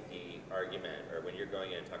you make the argument, or when you're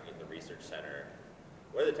going in and talking to the research center,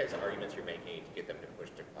 what are the types of arguments you're making to get them to push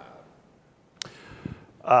to cloud?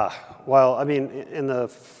 Well, I mean, the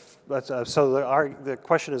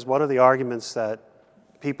question is, what are the arguments that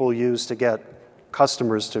people use to get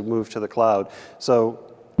customers to move to the cloud? So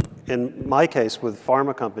in my case, with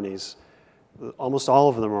pharma companies, almost all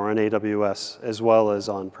of them are on AWS as well as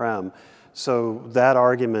on-prem. So that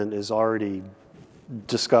argument is already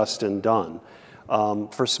discussed and done.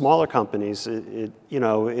 For smaller companies,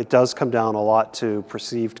 it does come down a lot to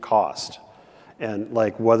perceived cost and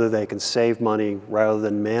like whether they can save money rather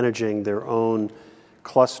than managing their own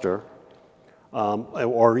cluster,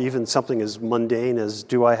 or even something as mundane as,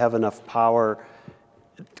 do I have enough power?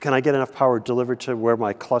 Can I get enough power delivered to where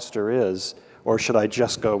my cluster is, or should I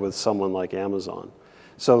just go with someone like Amazon?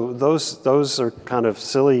 So those are kind of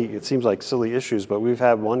silly, it seems like silly issues, but we've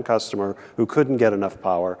had one customer who couldn't get enough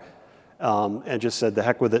power and just said, the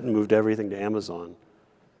heck with it, and moved everything to Amazon.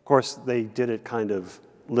 Of course, they did it kind of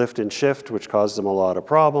lift and shift, which caused them a lot of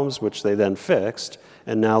problems, which they then fixed,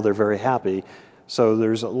 and now they're very happy. So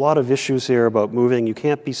there's a lot of issues here about moving. You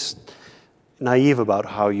can't be naive about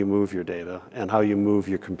how you move your data and how you move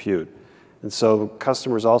your compute. And so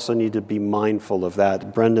customers also need to be mindful of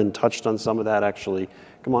that. Brendan touched on some of that, actually.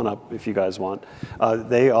 Come on up if you guys want.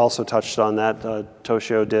 They also touched on that.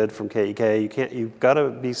 Toshio did from KEK. You've got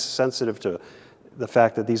to be sensitive to the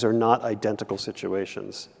fact that these are not identical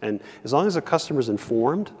situations. And as long as a customer's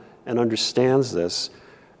informed and understands this,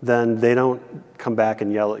 then they don't come back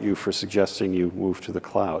and yell at you for suggesting you move to the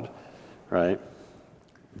cloud, right?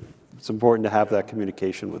 It's important to have that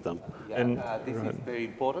communication with them. Yeah, and this is very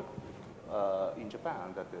important in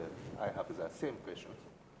Japan that I have the same question.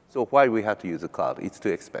 So why we have to use the cloud? It's too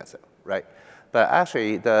expensive, right? But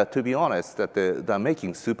actually, to be honest, that the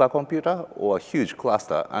making supercomputer or a huge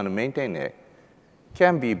cluster and maintaining it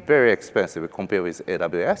can be very expensive compared with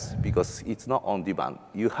AWS because it's not on demand.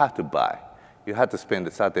 You have to buy. You have to spend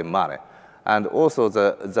a certain money. And also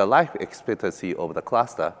the life expectancy of the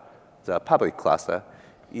cluster, the public cluster,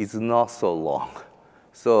 is not so long.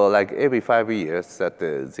 So like every 5 years that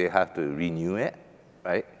they have to renew it,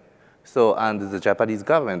 right? So, and the Japanese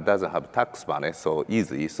government doesn't have tax money so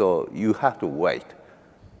easily, so you have to wait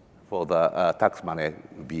for the tax money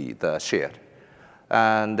to be shared.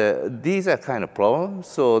 And these are kind of problems,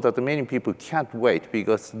 so that many people can't wait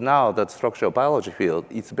because now the structural biology field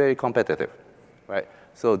is very competitive, right?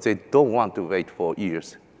 So they don't want to wait for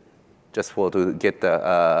years just to get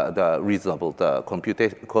the reasonable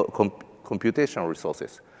computational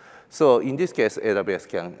resources. So in this case, AWS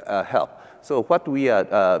can help. So what we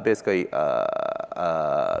are basically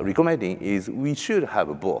recommending is we should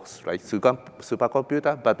have both, right?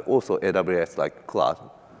 Supercomputer, but also AWS like cloud,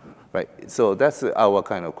 right? So that's our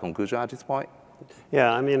kind of conclusion at this point.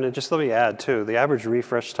 Yeah, I mean, just let me add too, the average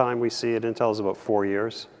refresh time we see at Intel is about 4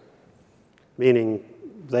 years, meaning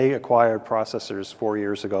they acquired processors 4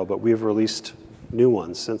 years ago, but we've released new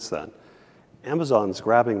ones since then. Amazon's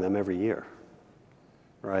grabbing them every year,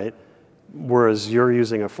 right? Whereas you're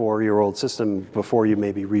using a 4-year-old system before you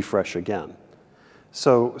maybe refresh again.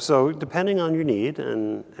 So depending on your need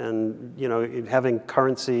and having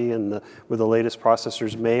currency with the latest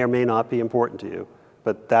processors may or may not be important to you,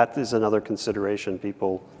 but that is another consideration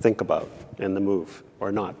people think about in the move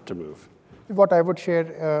or not to move. What I would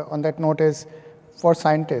share on that note is, for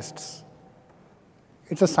scientists,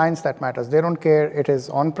 it's a science that matters. They don't care it is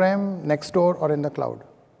on-prem, next door, or in the cloud,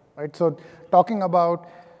 right? So talking about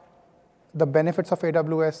the benefits of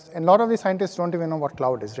AWS, and a lot of the scientists don't even know what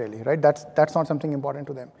cloud is really, right? That's not something important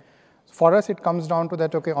to them. For us, it comes down to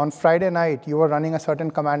that, okay, on Friday night, you were running a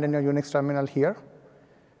certain command in your Unix terminal here.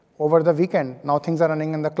 Over the weekend, now things are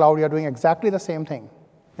running in the cloud. You're doing exactly the same thing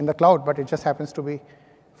in the cloud, but it just happens to be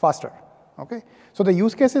faster, okay? So the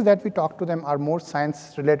use cases that we talk to them are more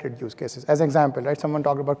science-related use cases. As an example, right, someone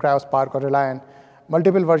talked about CryoSpark or Reliant.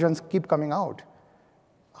 Multiple versions keep coming out.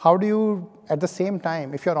 How do you, at the same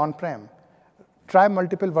time, if you're on-prem, try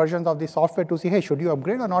multiple versions of the software to see, hey, should you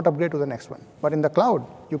upgrade or not upgrade to the next one? But in the cloud,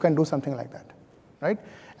 you can do something like that, right?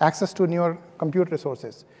 Access to newer compute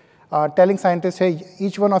resources. Telling scientists, hey,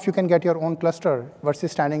 each one of you can get your own cluster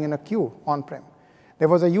versus standing in a queue on-prem. There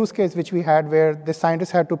was a use case which we had where the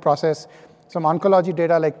scientists had to process some oncology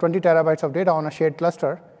data, like 20 terabytes of data on a shared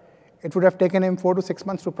cluster. It would have taken him 4 to 6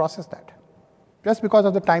 months to process that, just because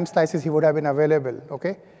of the time slices he would have been available,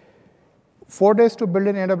 okay? 4 days to build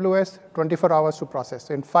in AWS, 24 hours to process.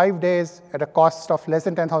 So in 5 days, at a cost of less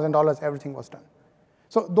than $10,000, everything was done.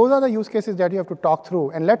 So those are the use cases that you have to talk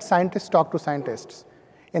through, and let scientists talk to scientists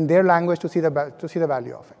in their language to see the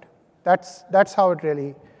value of it. That's how it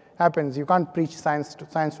really happens. You can't preach science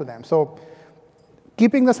to them. So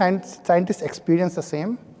keeping the scientist experience the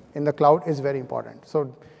same in the cloud is very important.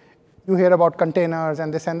 So you hear about containers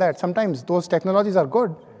and this and that. Sometimes those technologies are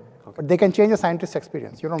good, but they can change the scientist's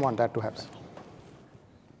experience. You don't want that to happen.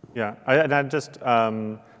 Yeah, I just, I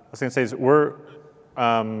was going to say, is we're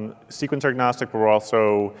sequencer agnostic, but we're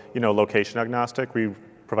also, location agnostic. We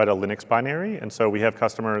provide a Linux binary, and so we have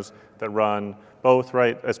customers that run both,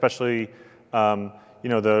 right? Especially,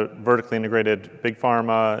 the vertically integrated big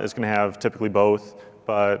pharma is going to have typically both.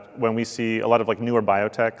 But when we see a lot of newer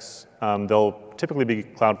biotechs, they'll typically be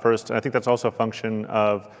cloud first. And I think that's also a function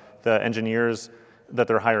of the engineers that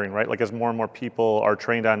they're hiring, right? As more and more people are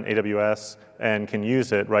trained on AWS and can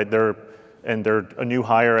use it, right? They're a new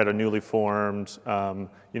hire at a newly formed,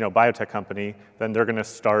 biotech company, then they're going to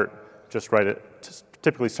start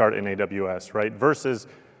typically start in AWS, right? Versus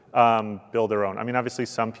build their own. I mean, obviously,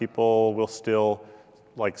 some people will still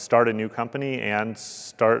start a new company and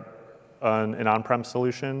start an on-prem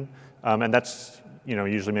solution, and that's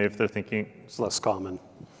usually maybe if they're thinking it's less common.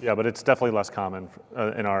 Yeah, but it's definitely less common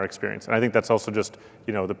in our experience, and I think that's also just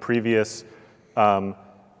the previous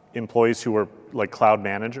employees who were cloud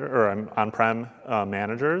manager or on-prem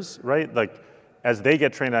managers, right? As they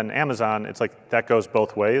get trained on Amazon, it's that goes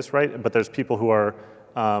both ways, right? But there's people who are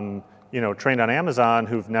trained on Amazon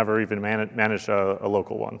who've never even managed a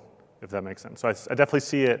local one, if that makes sense. So I definitely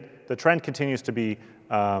see it. The trend continues to be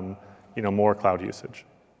more cloud usage.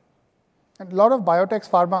 And a lot of biotechs,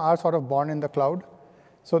 pharma are sort of born in the cloud.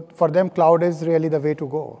 So for them, cloud is really the way to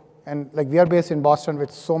go. And we are based in Boston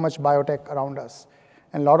with so much biotech around us.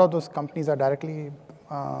 And a lot of those companies are directly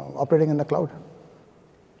operating in the cloud.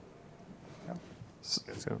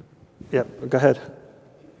 Yeah, go ahead. If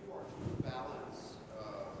you are to balance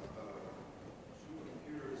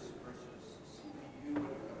supercomputers versus CPU and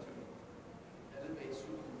to elevate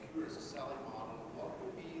supercomputer as a selling model, what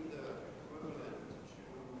would be the equivalent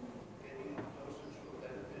to getting closer to the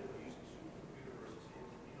benefit of using supercomputer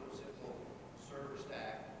versus simple server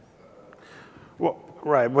stack? Well,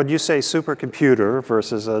 right. When you say supercomputer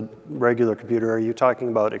versus a regular computer, are you talking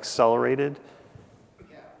about accelerated?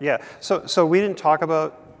 Yeah. So we didn't talk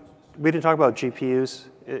about GPUs.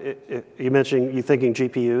 You mentioned you thinking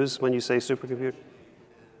GPUs when you say supercomputer.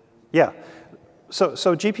 Yeah. So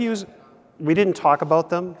GPUs, we didn't talk about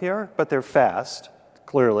them here, but they're fast,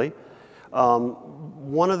 clearly.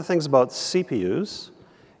 One of the things about CPUs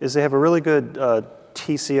is they have a really good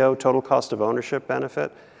TCO, total cost of ownership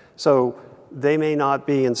benefit. So they may not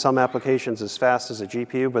be in some applications as fast as a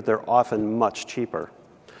GPU, but they're often much cheaper.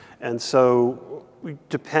 And so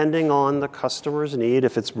depending on the customer's need,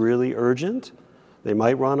 if it's really urgent, they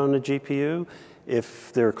might run on a GPU.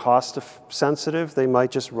 If they're cost sensitive, they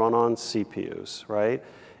might just run on CPUs, right?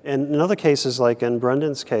 And in other cases, like in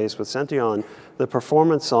Brendan's case with Sentieon, the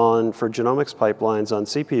performance for genomics pipelines on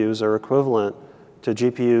CPUs are equivalent to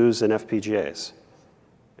GPUs and FPGAs.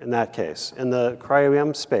 In that case, in the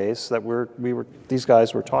cryo-EM space that these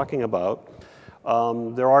guys were talking about,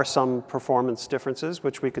 there are some performance differences,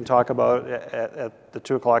 which we can talk about at the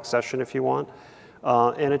 2 o'clock session if you want.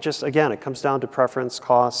 And it just, again, it comes down to preference,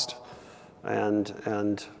 cost, and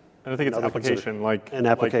I think it's application,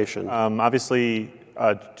 application. Obviously,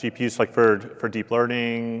 GPUs for deep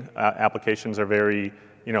learning applications are very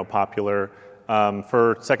popular.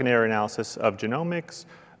 For secondary analysis of genomics,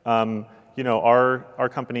 our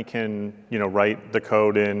company can, write the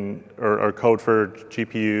code in, or code for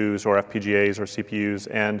GPUs or FPGAs or CPUs,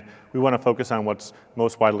 and we want to focus on what's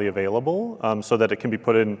most widely available so that it can be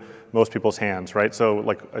put in most people's hands, right? So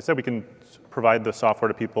like I said, we can provide the software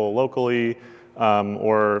to people locally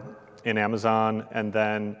or in Amazon, and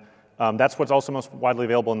then that's what's also most widely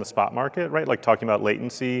available in the spot market, right? Like talking about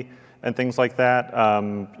latency and things like that.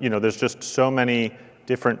 There's just so many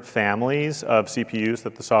different families of CPUs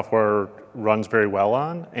that the software runs very well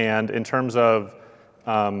on. And in terms of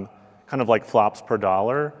kind of like flops per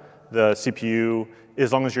dollar, the CPU,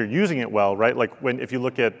 as long as you're using it well, right? Like if you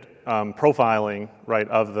look at profiling, right,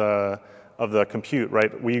 of the compute,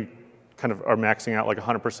 right, we kind of are maxing out like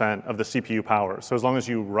 100% of the CPU power. So as long as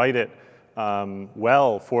you write it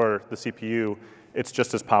well for the CPU, it's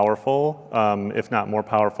just as powerful, if not more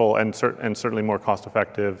powerful, and certainly more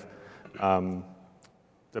cost-effective,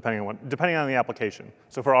 depending on the application.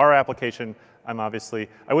 So for our application, I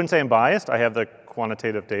wouldn't say I'm biased. I have the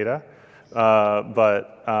quantitative data,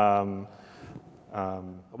 but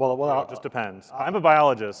it just depends. I'm a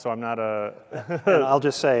biologist, so I'm not a. And I'll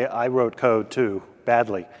just say I wrote code too,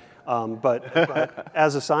 badly. But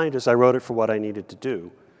as a scientist, I wrote it for what I needed to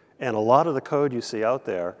do. And a lot of the code you see out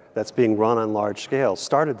there that's being run on large scale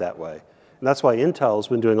started that way. And that's why Intel's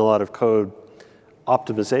been doing a lot of code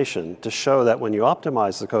optimization to show that when you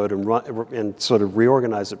optimize the code and sort of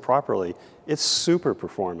reorganize it properly, it's super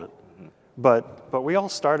performant. Mm-hmm. But we all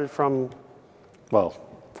started from, well,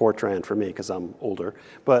 Fortran for me because I'm older,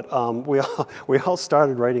 but we all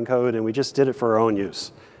started writing code and we just did it for our own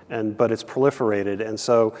use. But it's proliferated, and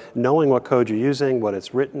so knowing what code you're using, what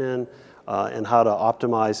it's written in, and how to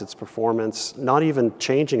optimize its performance, not even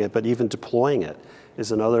changing it, but even deploying it,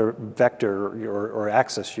 is another vector or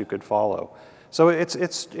axis you could follow. So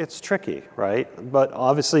it's tricky, right? But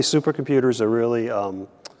obviously supercomputers are really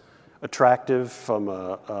attractive from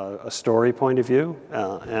a story point of view,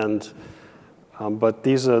 but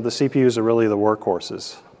the CPUs are really the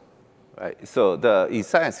workhorses. Right. So in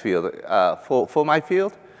science field, for my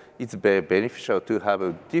field, it's very beneficial to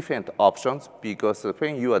have different options because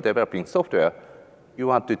when you are developing software, you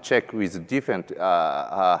want to check with different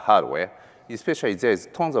hardware. Especially there's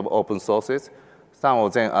tons of open sources. Some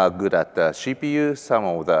of them are good at the CPU, some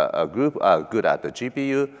of the group are good at the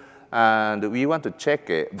GPU, and we want to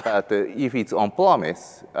check it, but if it's on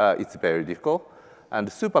promise, it's very difficult. And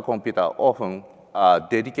supercomputers often are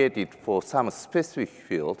dedicated for some specific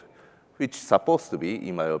field, which is supposed to be,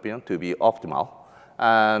 in my opinion, to be optimal.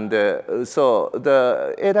 And so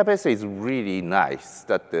the AWS is really nice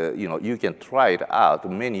that you can try it out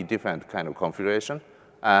many different kind of configuration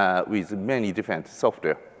with many different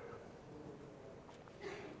software.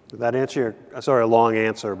 Did that answer your, sorry, a long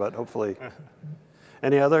answer, but hopefully.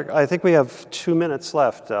 Any other? I think we have 2 minutes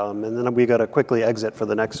left, and then we got to quickly exit for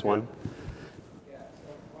the next one. Yeah, so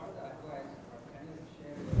what are the advice, or can you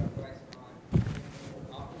share your advice on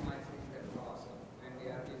optimizing the cost when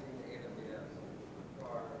we are using the AWS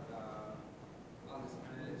for on this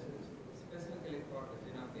analysis, specifically for the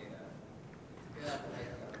genome data? There are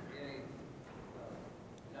like really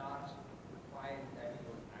large file that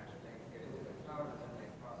you actually get into the cloud and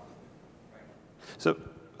like process, right?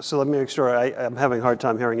 So let me make sure, I'm having a hard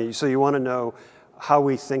time hearing you. So you want to know how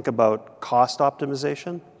we think about cost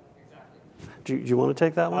optimization? Exactly. Do you want to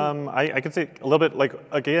take that one? I can say a little bit, like,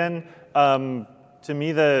 again, to me,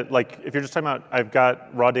 if you're just talking about, I've got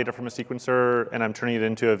raw data from a sequencer and I'm turning it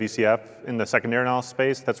into a VCF in the secondary analysis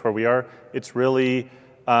space, that's where we are. It's really,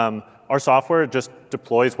 our software just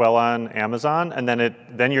deploys well on Amazon, and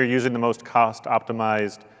then you're using the most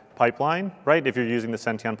cost-optimized pipeline, right? If you're using the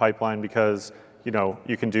Sentieon pipeline, because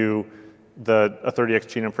you can do a 30x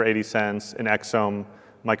genome for 80 cents, an exome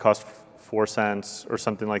might cost 4 cents or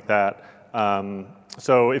something like that.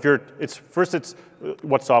 So if it's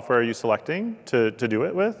what software are you selecting to do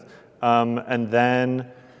it with? And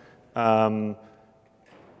then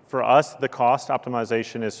for us, the cost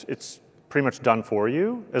optimization it's pretty much done for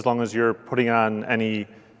you as long as you're putting on any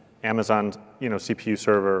Amazon CPU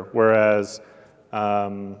server. Whereas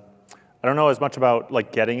I don't know as much about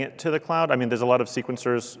like getting it to the cloud. I mean, there's a lot of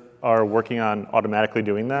sequencers are working on automatically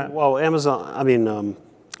doing that. Well, Amazon, I mean,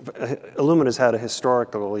 Illumina's had a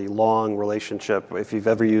historically long relationship. If you've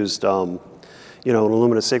ever used, an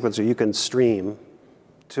Illumina sequencer, you can stream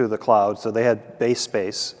to the cloud. So they had base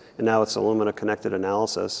space, and now it's Illumina Connected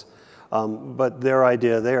Analysis. But their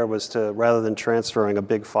idea there was to, rather than transferring a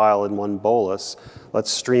big file in one bolus,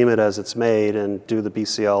 let's stream it as it's made and do the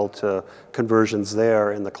BCL to conversions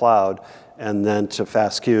there in the cloud, and then to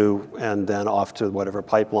FastQ, and then off to whatever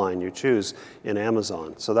pipeline you choose in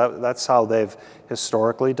Amazon. So that's how they've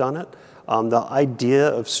historically done it. The idea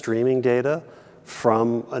of streaming data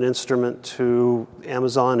from an instrument to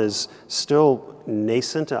Amazon is still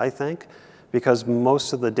nascent, I think, because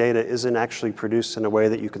most of the data isn't actually produced in a way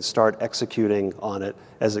that you can start executing on it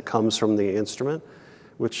as it comes from the instrument,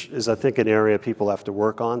 which is, I think, an area people have to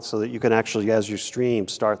work on so that you can actually, as you stream,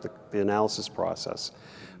 start the analysis process.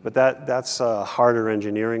 But that's a harder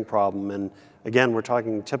engineering problem. And again, we're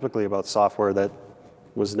talking typically about software that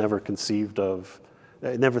was never conceived of,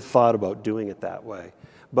 never thought about doing it that way.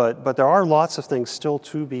 But there are lots of things still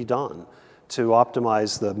to be done to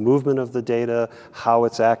optimize the movement of the data, how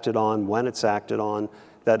it's acted on, when it's acted on,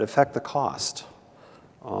 that affect the cost.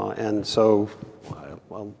 And so,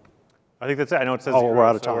 well, I think that's it. I know it says we're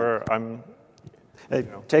out of time.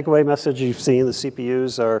 Takeaway message you've seen, the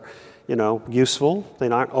CPUs are, useful. They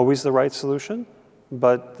aren't always the right solution,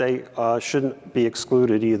 but they shouldn't be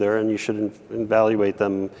excluded either, and you should evaluate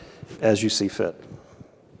them as you see fit.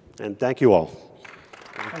 And thank you all.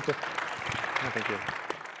 Thank you. Thank you.